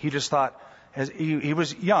 he just thought, he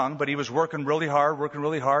was young, but he was working really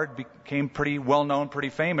hard, became pretty well known, pretty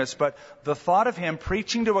famous. But the thought of him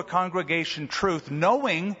preaching to a congregation truth,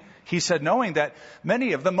 knowing that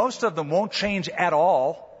many of them, most of them won't change at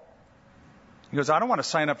all. He goes, I don't want to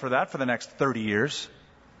sign up for that for the next 30 years.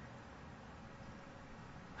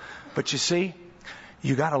 But you see,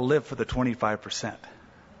 you got to live for the 25%.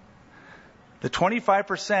 The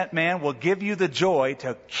 25%, man, will give you the joy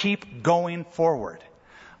to keep going forward.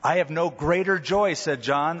 I have no greater joy, said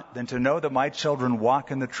John, than to know that my children walk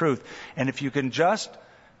in the truth. And if you can just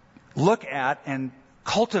look at and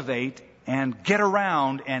cultivate and get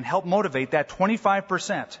around and help motivate that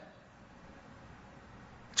 25%,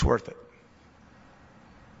 it's worth it.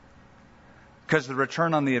 because the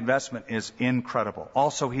return on the investment is incredible.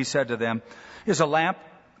 Also, he said to them, is a lamp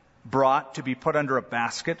brought to be put under a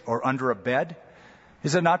basket or under a bed?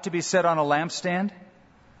 Is it not to be set on a lampstand?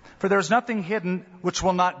 For there is nothing hidden which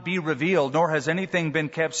will not be revealed, nor has anything been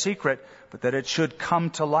kept secret, but that it should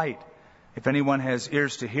come to light. If anyone has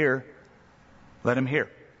ears to hear, let him hear.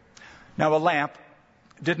 Now, a lamp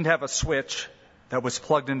didn't have a switch that was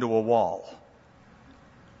plugged into a wall.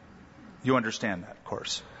 You understand that, of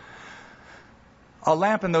course. A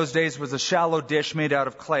lamp in those days was a shallow dish made out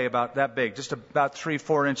of clay about that big, just about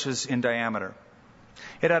 3-4 inches in diameter.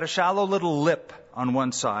 It had a shallow little lip on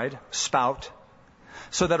one side, spout,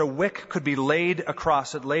 so that a wick could be laid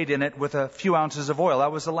across it, laid in it with a few ounces of oil.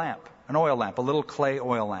 That was the lamp, an oil lamp, a little clay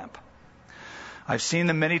oil lamp. I've seen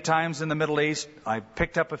them many times in the Middle East. I've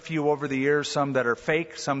picked up a few over the years, some that are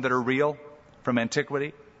fake, some that are real from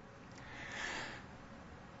antiquity.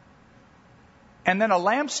 And then a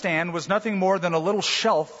lampstand was nothing more than a little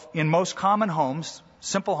shelf in most common homes,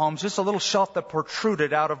 simple homes, just a little shelf that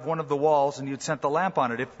protruded out of one of the walls, and you'd set the lamp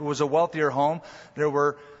on it. If it was a wealthier home, there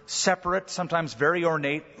were separate, sometimes very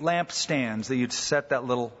ornate lampstands that you'd set that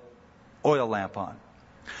little oil lamp on.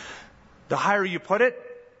 The higher you put it,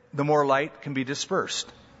 the more light can be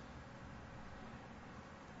dispersed.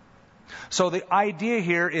 So the idea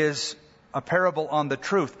here is a parable on the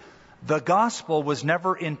truth. The gospel was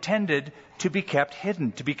never intended to be kept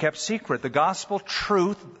hidden, to be kept secret. The gospel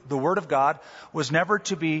truth, the word of God, was never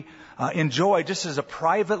to be enjoyed just as a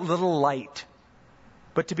private little light,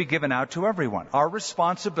 but to be given out to everyone. Our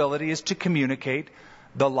responsibility is to communicate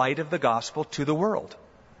the light of the gospel to the world.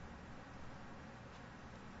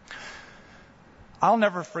 I'll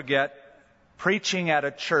never forget preaching at a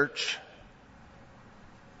church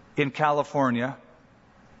in California.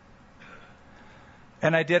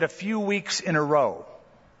 And I did a few weeks in a row.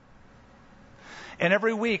 And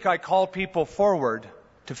every week I called people forward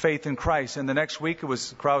to faith in Christ. And the next week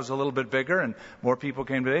the crowd was a little bit bigger and more people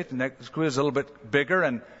came to faith. The next week was a little bit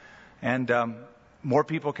bigger and more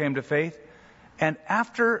people came to faith. And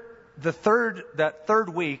after that third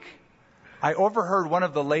week, I overheard one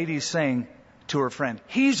of the ladies saying to her friend,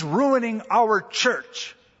 "He's ruining our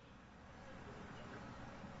church."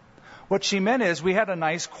 What she meant is we had a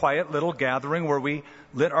nice, quiet little gathering where we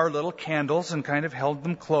lit our little candles and kind of held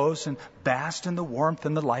them close and basked in the warmth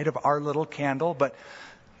and the light of our little candle. But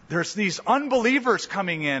there's these unbelievers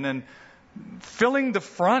coming in and filling the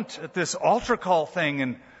front at this altar call thing.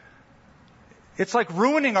 And it's like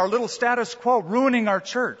ruining our little status quo, ruining our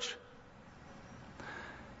church.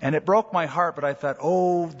 And it broke my heart, but I thought,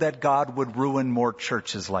 oh, that God would ruin more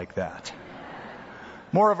churches like that.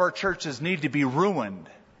 More of our churches need to be ruined.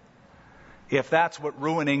 If that's what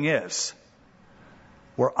ruining is,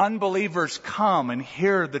 where unbelievers come and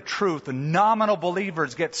hear the truth, and nominal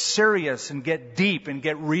believers get serious and get deep and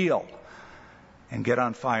get real and get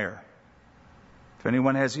on fire. If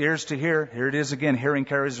anyone has ears to hear, here it is again, hearing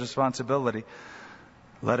carries responsibility.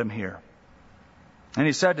 Let him hear. And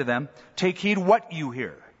he said to them, "Take heed what you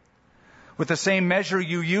hear. With the same measure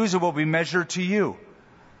you use, it will be measured to you.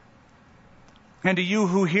 And to you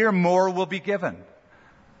who hear, more will be given.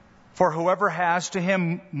 For whoever has, to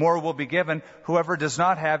him more will be given. Whoever does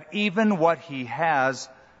not have, even what he has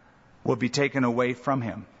will be taken away from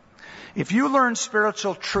him." If you learn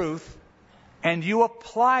spiritual truth and you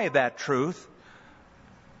apply that truth,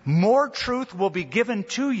 more truth will be given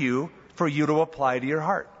to you for you to apply to your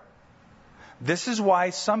heart. This is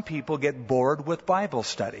why some people get bored with Bible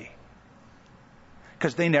study,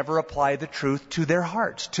 because they never apply the truth to their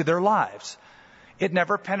hearts, to their lives. It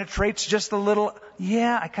never penetrates just a little,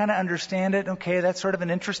 yeah, I kind of understand it. Okay, that's sort of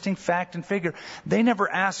an interesting fact and figure. They never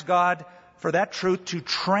ask God for that truth to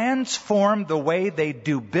transform the way they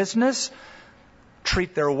do business,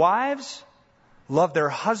 treat their wives, love their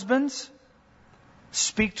husbands,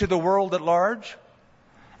 speak to the world at large,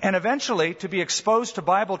 and eventually to be exposed to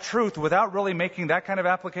Bible truth without really making that kind of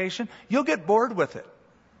application. You'll get bored with it.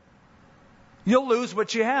 You'll lose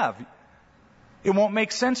what you have. It won't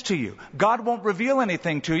make sense to you. God won't reveal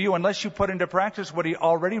anything to you unless you put into practice what He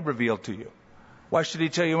already revealed to you. Why should He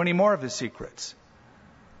tell you any more of His secrets?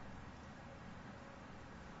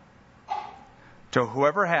 To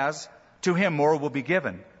whoever has, to him more will be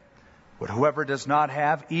given. But whoever does not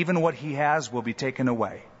have, even what he has will be taken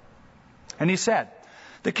away. And he said,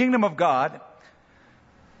 the kingdom of God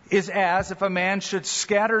is as if a man should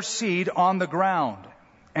scatter seed on the ground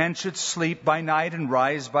and should sleep by night and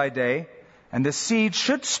rise by day. And the seed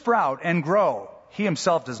should sprout and grow. He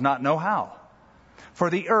himself does not know how. For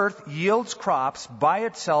the earth yields crops by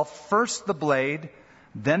itself, first the blade,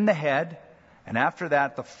 then the head, and after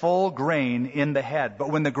that the full grain in the head. But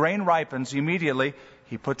when the grain ripens, immediately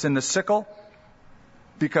he puts in the sickle,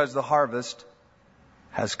 because the harvest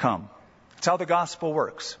has come. That's how the gospel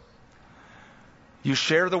works. You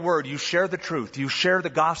share the word, you share the truth, you share the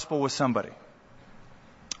gospel with somebody.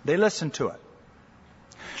 They listen to it.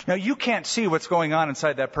 Now, you can't see what's going on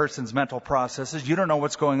inside that person's mental processes. You don't know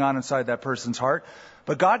what's going on inside that person's heart.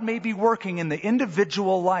 But God may be working in the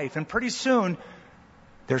individual life, and pretty soon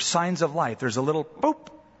there's signs of life. There's a little boop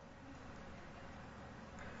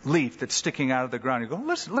leaf that's sticking out of the ground. You go,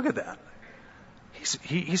 listen, look at that.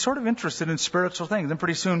 He's sort of interested in spiritual things. Then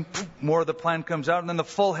pretty soon, more of the plant comes out, and then the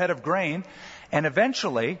full head of grain. And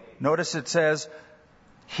eventually, notice it says,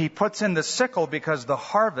 he puts in the sickle because the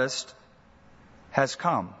harvest has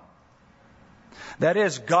come. That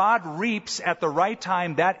is, God reaps at the right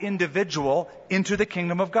time that individual into the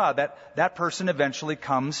kingdom of God. That person eventually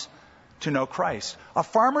comes to know Christ. A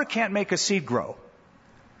farmer can't make a seed grow.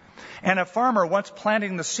 And a farmer, once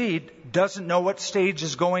planting the seed, doesn't know what stage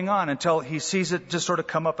is going on until he sees it just sort of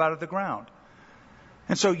come up out of the ground.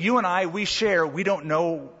 And so you and I, we share, we don't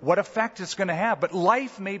know what effect it's going to have, but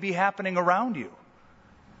life may be happening around you.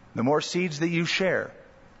 The more seeds that you share.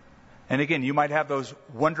 And again, you might have those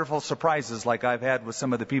wonderful surprises like I've had with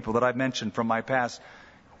some of the people that I've mentioned from my past.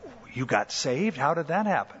 You got saved? How did that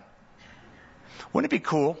happen? Wouldn't it be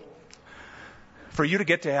cool for you to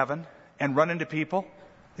get to heaven and run into people?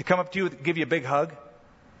 They come up to you, give you a big hug.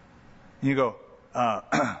 And you go,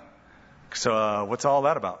 so what's all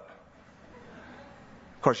that about?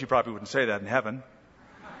 Of course, you probably wouldn't say that in heaven.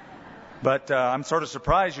 But I'm sort of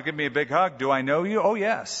surprised you give me a big hug. Do I know you? Oh,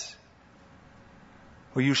 yes.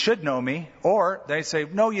 Well, you should know me. Or they say,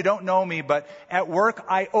 no, you don't know me, but at work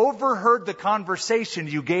I overheard the conversation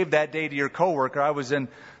you gave that day to your coworker. I was in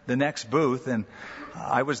the next booth, and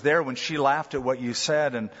I was there when she laughed at what you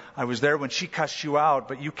said, and I was there when she cussed you out,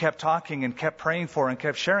 but you kept talking and kept praying for her and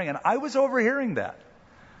kept sharing, and I was overhearing that.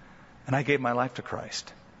 And I gave my life to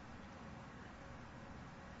Christ.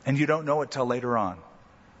 And you don't know it till later on.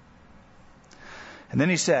 And then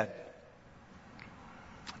he said,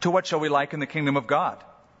 to what shall we liken the kingdom of God?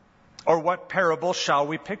 Or what parable shall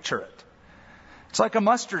we picture it? It's like a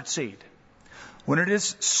mustard seed. When it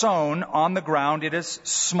is sown on the ground, it is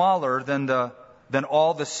smaller than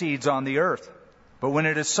all the seeds on the earth. But when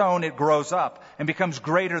it is sown, it grows up and becomes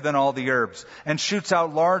greater than all the herbs and shoots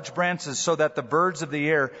out large branches so that the birds of the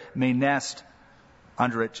air may nest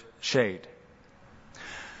under its shade.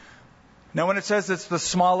 Now, when it says it's the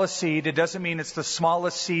smallest seed, it doesn't mean it's the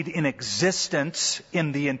smallest seed in existence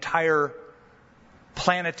in the entire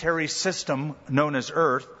planetary system known as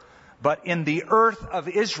Earth, but in the earth of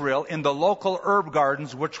Israel, in the local herb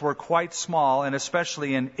gardens, which were quite small, and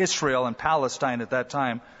especially in Israel and Palestine at that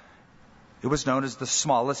time, it was known as the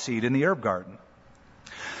smallest seed in the herb garden.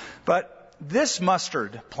 But this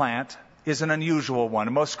mustard plant is an unusual one,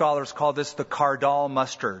 and most scholars call this the Cardal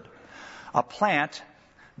mustard,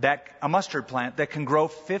 a mustard plant that can grow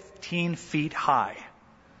 15 feet high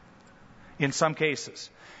in some cases.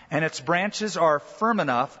 And its branches are firm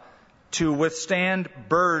enough to withstand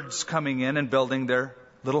birds coming in and building their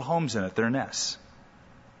little homes in it, their nests.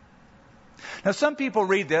 Now, some people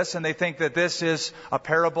read this and they think that this is a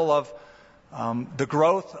parable of the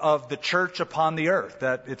growth of the church upon the earth,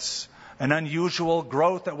 that it's an unusual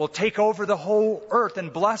growth that will take over the whole earth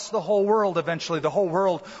and bless the whole world eventually. The whole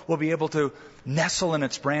world will be able to nestle in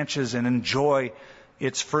its branches and enjoy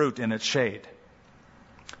its fruit and its shade.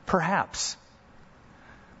 Perhaps.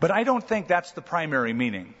 But I don't think that's the primary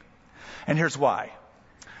meaning. And here's why.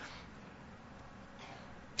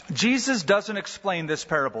 Jesus doesn't explain this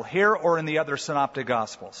parable here or in the other synoptic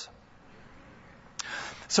gospels.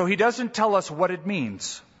 So he doesn't tell us what it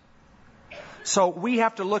means. So we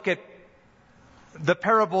have to look at the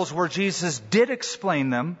parables where Jesus did explain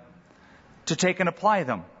them to take and apply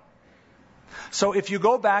them. So if you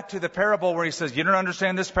go back to the parable where he says, you don't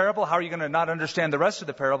understand this parable, how are you going to not understand the rest of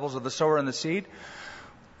the parables of the sower and the seed?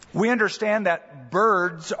 We understand that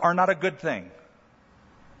birds are not a good thing.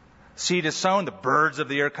 Seed is sown, the birds of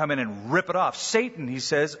the air come in and rip it off. Satan, he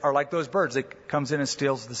says, are like those birds. He comes in and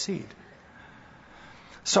steals the seed.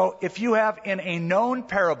 So if you have in a known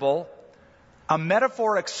parable a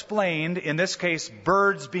metaphor explained, in this case,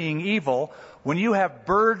 birds being evil, when you have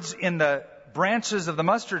birds in the branches of the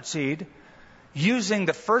mustard seed, using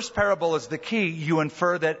the first parable as the key, you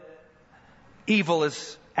infer that evil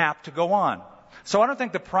is apt to go on. So I don't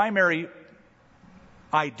think the primary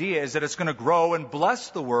idea is that it's going to grow and bless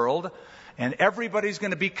the world and everybody's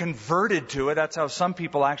going to be converted to it. That's how some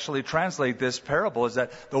people actually translate this parable, is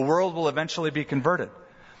that the world will eventually be converted.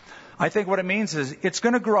 I think what it means is it's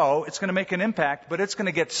going to grow, it's going to make an impact, but it's going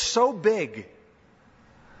to get so big,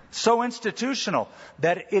 so institutional,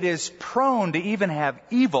 that it is prone to even have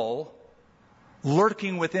evil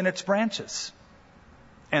lurking within its branches.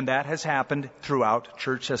 And that has happened throughout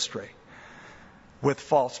church history. With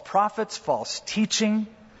false prophets, false teaching.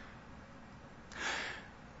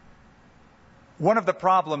 One of the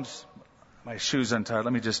problems, my shoe's untied,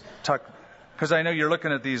 let me just tuck, because I know you're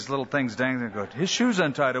looking at these little things dangling and go, his shoe's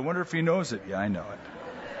untied, I wonder if he knows it. Yeah, I know it.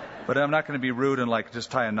 But I'm not going to be rude and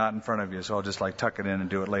just tie a knot in front of you, so I'll just tuck it in and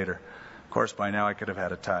do it later. Of course, by now I could have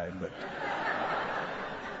had it tied, but...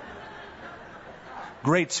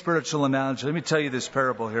 Great spiritual analogy. Let me tell you this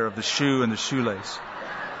parable here of the shoe and the shoelace.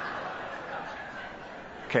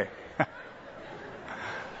 Okay.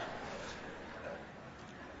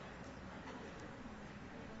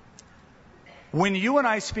 When you and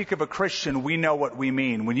I speak of a Christian, we know what we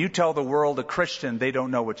mean. When you tell the world a Christian, they don't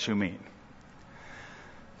know what you mean.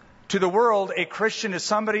 To the world, a Christian is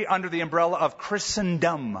somebody under the umbrella of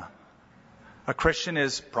Christendom. A Christian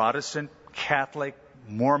is Protestant, Catholic,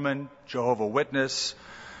 Mormon, Jehovah's Witness,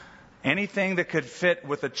 anything that could fit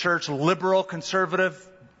with the church, liberal, conservative,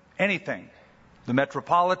 anything. The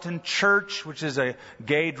Metropolitan Church, which is a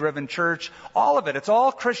gay-driven church, all of it, it's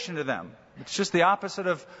all Christian to them. It's just the opposite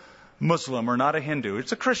of Muslim or not a Hindu.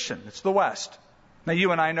 It's a Christian. It's the West. Now,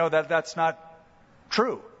 you and I know that that's not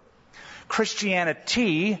true.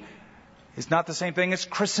 Christianity is not the same thing as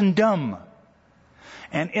Christendom.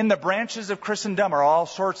 And in the branches of Christendom are all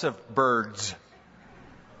sorts of birds.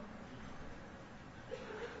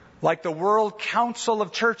 Like the World Council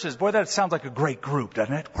of Churches. Boy, that sounds like a great group,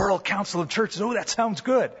 doesn't it? World Council of Churches. Oh, that sounds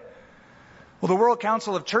good. Well, the World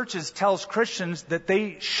Council of Churches tells Christians that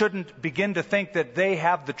they shouldn't begin to think that they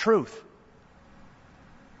have the truth.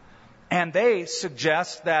 And they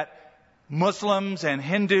suggest that Muslims and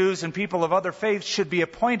Hindus and people of other faiths should be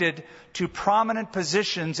appointed to prominent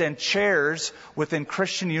positions and chairs within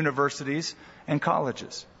Christian universities and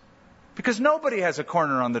colleges. Because nobody has a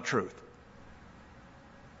corner on the truth.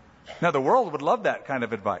 Now, the world would love that kind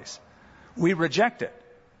of advice. We reject it.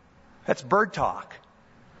 That's bird talk.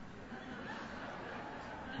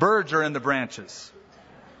 Birds are in the branches.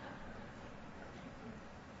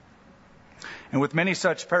 And with many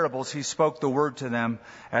such parables, he spoke the word to them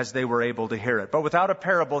as they were able to hear it. But without a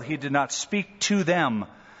parable, he did not speak to them.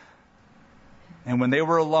 And when they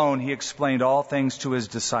were alone, he explained all things to his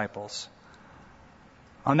disciples.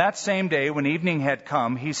 On that same day, when evening had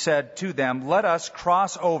come, he said to them, "Let us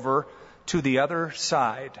cross over to the other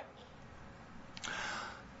side."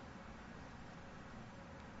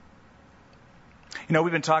 You know,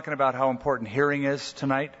 we've been talking about how important hearing is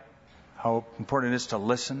tonight, how important it is to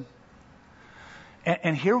listen.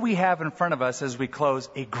 And here we have in front of us, as we close,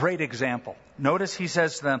 a great example. Notice he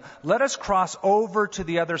says to them, "Let us cross over to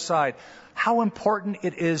the other side." How important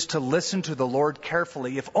it is to listen to the Lord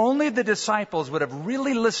carefully. If only the disciples would have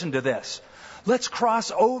really listened to this. Let's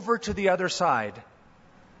cross over to the other side.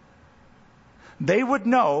 They would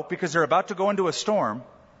know, because they're about to go into a storm,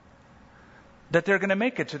 that they're going to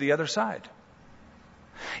make it to the other side.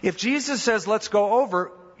 If Jesus says, "Let's go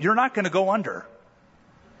over," you're not going to go under.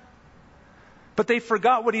 But they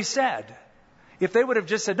forgot what he said. If they would have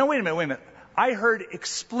just said, "No, wait a minute. I heard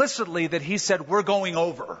explicitly that he said, we're going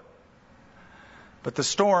over." But the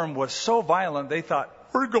storm was so violent, they thought,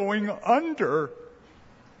 "We're going under."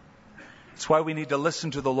 That's why we need to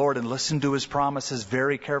listen to the Lord and listen to his promises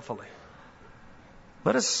very carefully.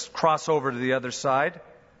 Let us cross over to the other side.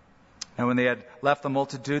 And when they had left the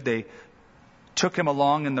multitude, they took him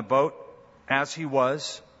along in the boat as he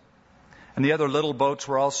was. And the other little boats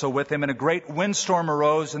were also with him. And a great windstorm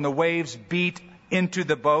arose, and the waves beat into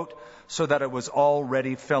the boat so that it was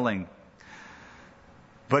already filling.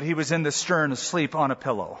 But he was in the stern asleep on a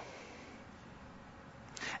pillow.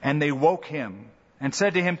 And they woke him and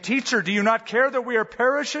said to him, "Teacher, do you not care that we are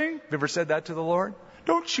perishing?" Have you ever said that to the Lord?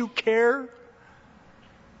 Don't you care?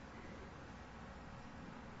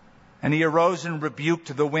 And he arose and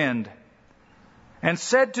rebuked the wind and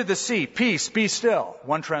said to the sea, "Peace, be still."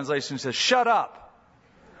 One translation says, "Shut up."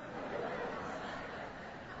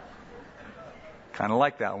 Kind of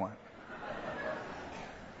like that one.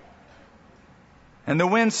 And the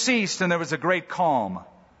wind ceased, and there was a great calm.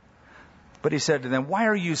 But he said to them, "Why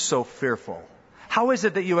are you so fearful? How is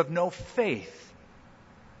it that you have no faith?"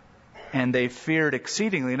 And they feared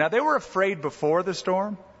exceedingly. Now, they were afraid before the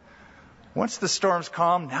storm. Once the storm's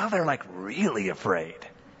calm, now they're really afraid.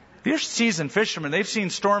 They're seasoned fishermen. They've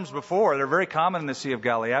seen storms before. They're very common in the Sea of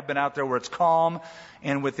Galilee. I've been out there where it's calm,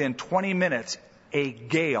 and within 20 minutes, a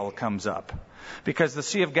gale comes up. because the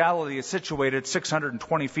Sea of Galilee is situated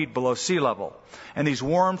 620 feet below sea level. And these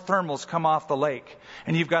warm thermals come off the lake.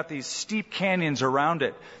 And you've got these steep canyons around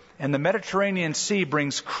it. And the Mediterranean Sea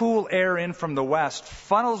brings cool air in from the west,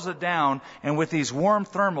 funnels it down, and with these warm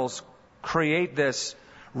thermals create this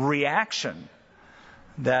reaction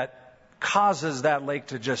that causes that lake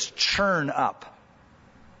to just churn up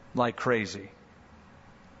like crazy.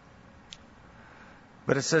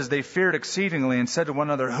 But it says they feared exceedingly and said to one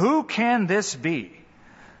another, "Who can this be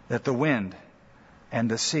that the wind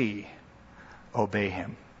and the sea obey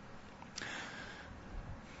him?"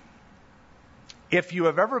 If you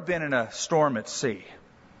have ever been in a storm at sea,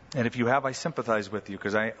 and if you have, I sympathize with you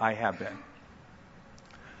because I have been.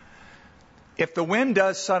 If the wind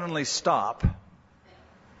does suddenly stop,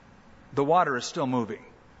 the water is still moving.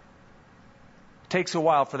 It takes a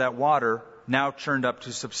while for that water, now churned up,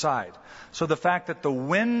 to subside. So the fact that the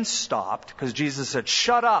wind stopped, because Jesus said,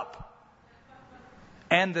 "Shut up,"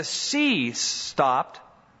 and the sea stopped,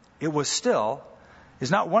 it was still,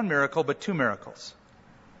 is not one miracle, but two miracles.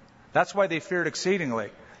 That's why they feared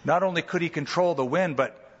exceedingly. Not only could he control the wind,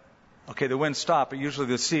 but, okay, the wind stopped, but usually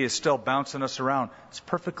the sea is still bouncing us around. It's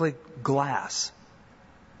perfectly glass.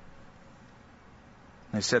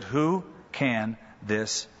 And they said, "Who can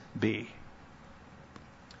this be?"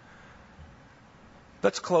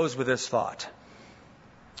 Let's close with this thought.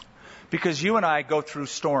 Because you and I go through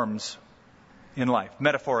storms in life,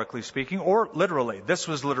 metaphorically speaking, or literally. This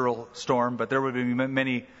was literal storm, but there would be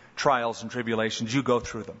many trials and tribulations. You go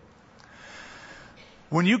through them.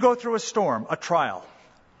 When you go through a storm, a trial,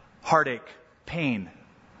 heartache, pain,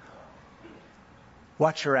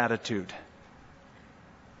 what's your attitude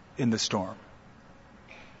in the storm?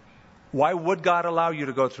 Why would God allow you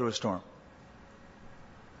to go through a storm?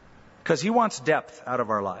 Because he wants depth out of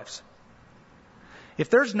our lives. If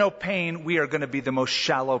there's no pain, we are going to be the most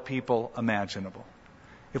shallow people imaginable.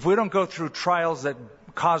 If we don't go through trials that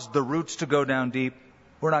cause the roots to go down deep,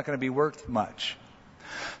 we're not going to be worth much.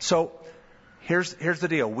 So here's the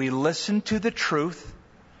deal. We listen to the truth.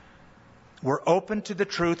 We're open to the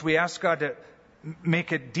truth. We ask God to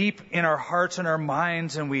make it deep in our hearts and our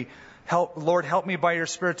minds, and we Lord, help me by your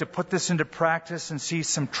Spirit to put this into practice and see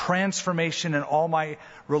some transformation in all my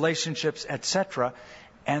relationships, etc.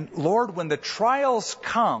 And Lord, when the trials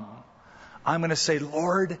come, I'm going to say,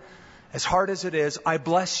 "Lord, as hard as it is, I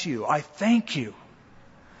bless you. I thank you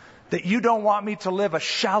that you don't want me to live a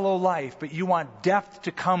shallow life, but you want depth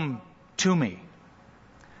to come to me.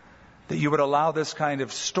 That you would allow this kind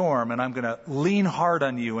of storm, and I'm going to lean hard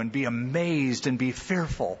on you and be amazed and be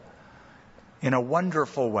fearful in a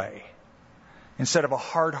wonderful way. Instead of a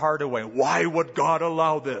hard-hearted way. Why would God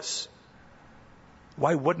allow this?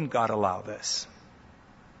 Why wouldn't God allow this?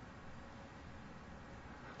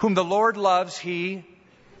 Whom the Lord loves, he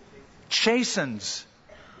chastens.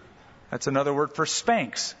 That's another word for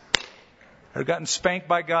spanks. Have you gotten spanked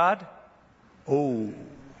by God? Oh,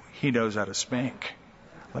 he knows how to spank.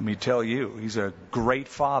 Let me tell you, he's a great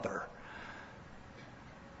father.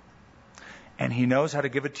 And he knows how to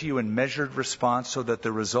give it to you in measured response so that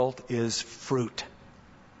the result is fruit.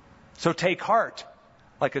 So take heart,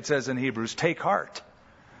 like it says in Hebrews, take heart.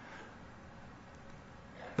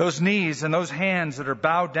 Those knees and those hands that are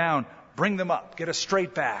bowed down, bring them up, get a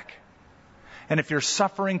straight back. And if you're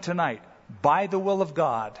suffering tonight, by the will of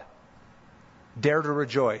God, dare to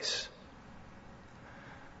rejoice.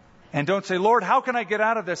 And don't say, "Lord, how can I get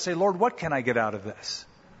out of this?" Say, "Lord, what can I get out of this?"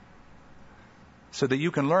 So that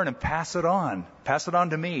you can learn and pass it on. Pass it on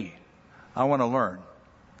to me. I want to learn.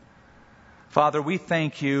 Father, we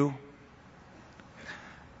thank you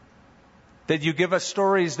that you give us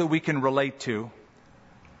stories that we can relate to,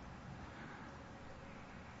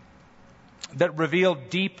 that reveal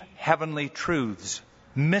deep heavenly truths,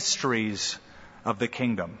 mysteries of the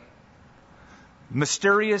kingdom.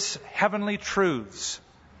 Mysterious heavenly truths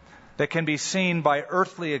that can be seen by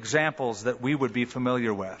earthly examples that we would be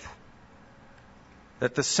familiar with,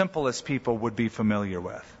 that the simplest people would be familiar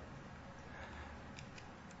with.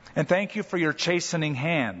 And thank you for your chastening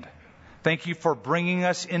hand. Thank you for bringing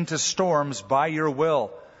us into storms by your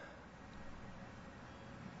will.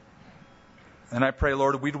 And I pray,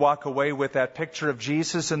 Lord, we'd walk away with that picture of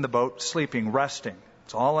Jesus in the boat, sleeping, resting.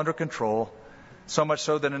 It's all under control. So much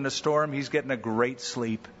so that in a storm, he's getting a great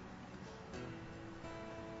sleep.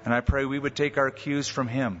 And I pray we would take our cues from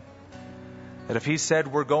him. That if he said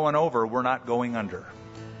we're going over, we're not going under.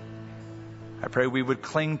 I pray we would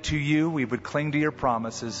cling to you, we would cling to your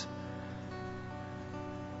promises.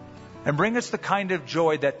 And bring us the kind of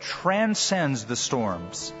joy that transcends the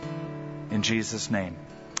storms. In Jesus' name,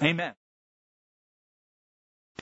 amen.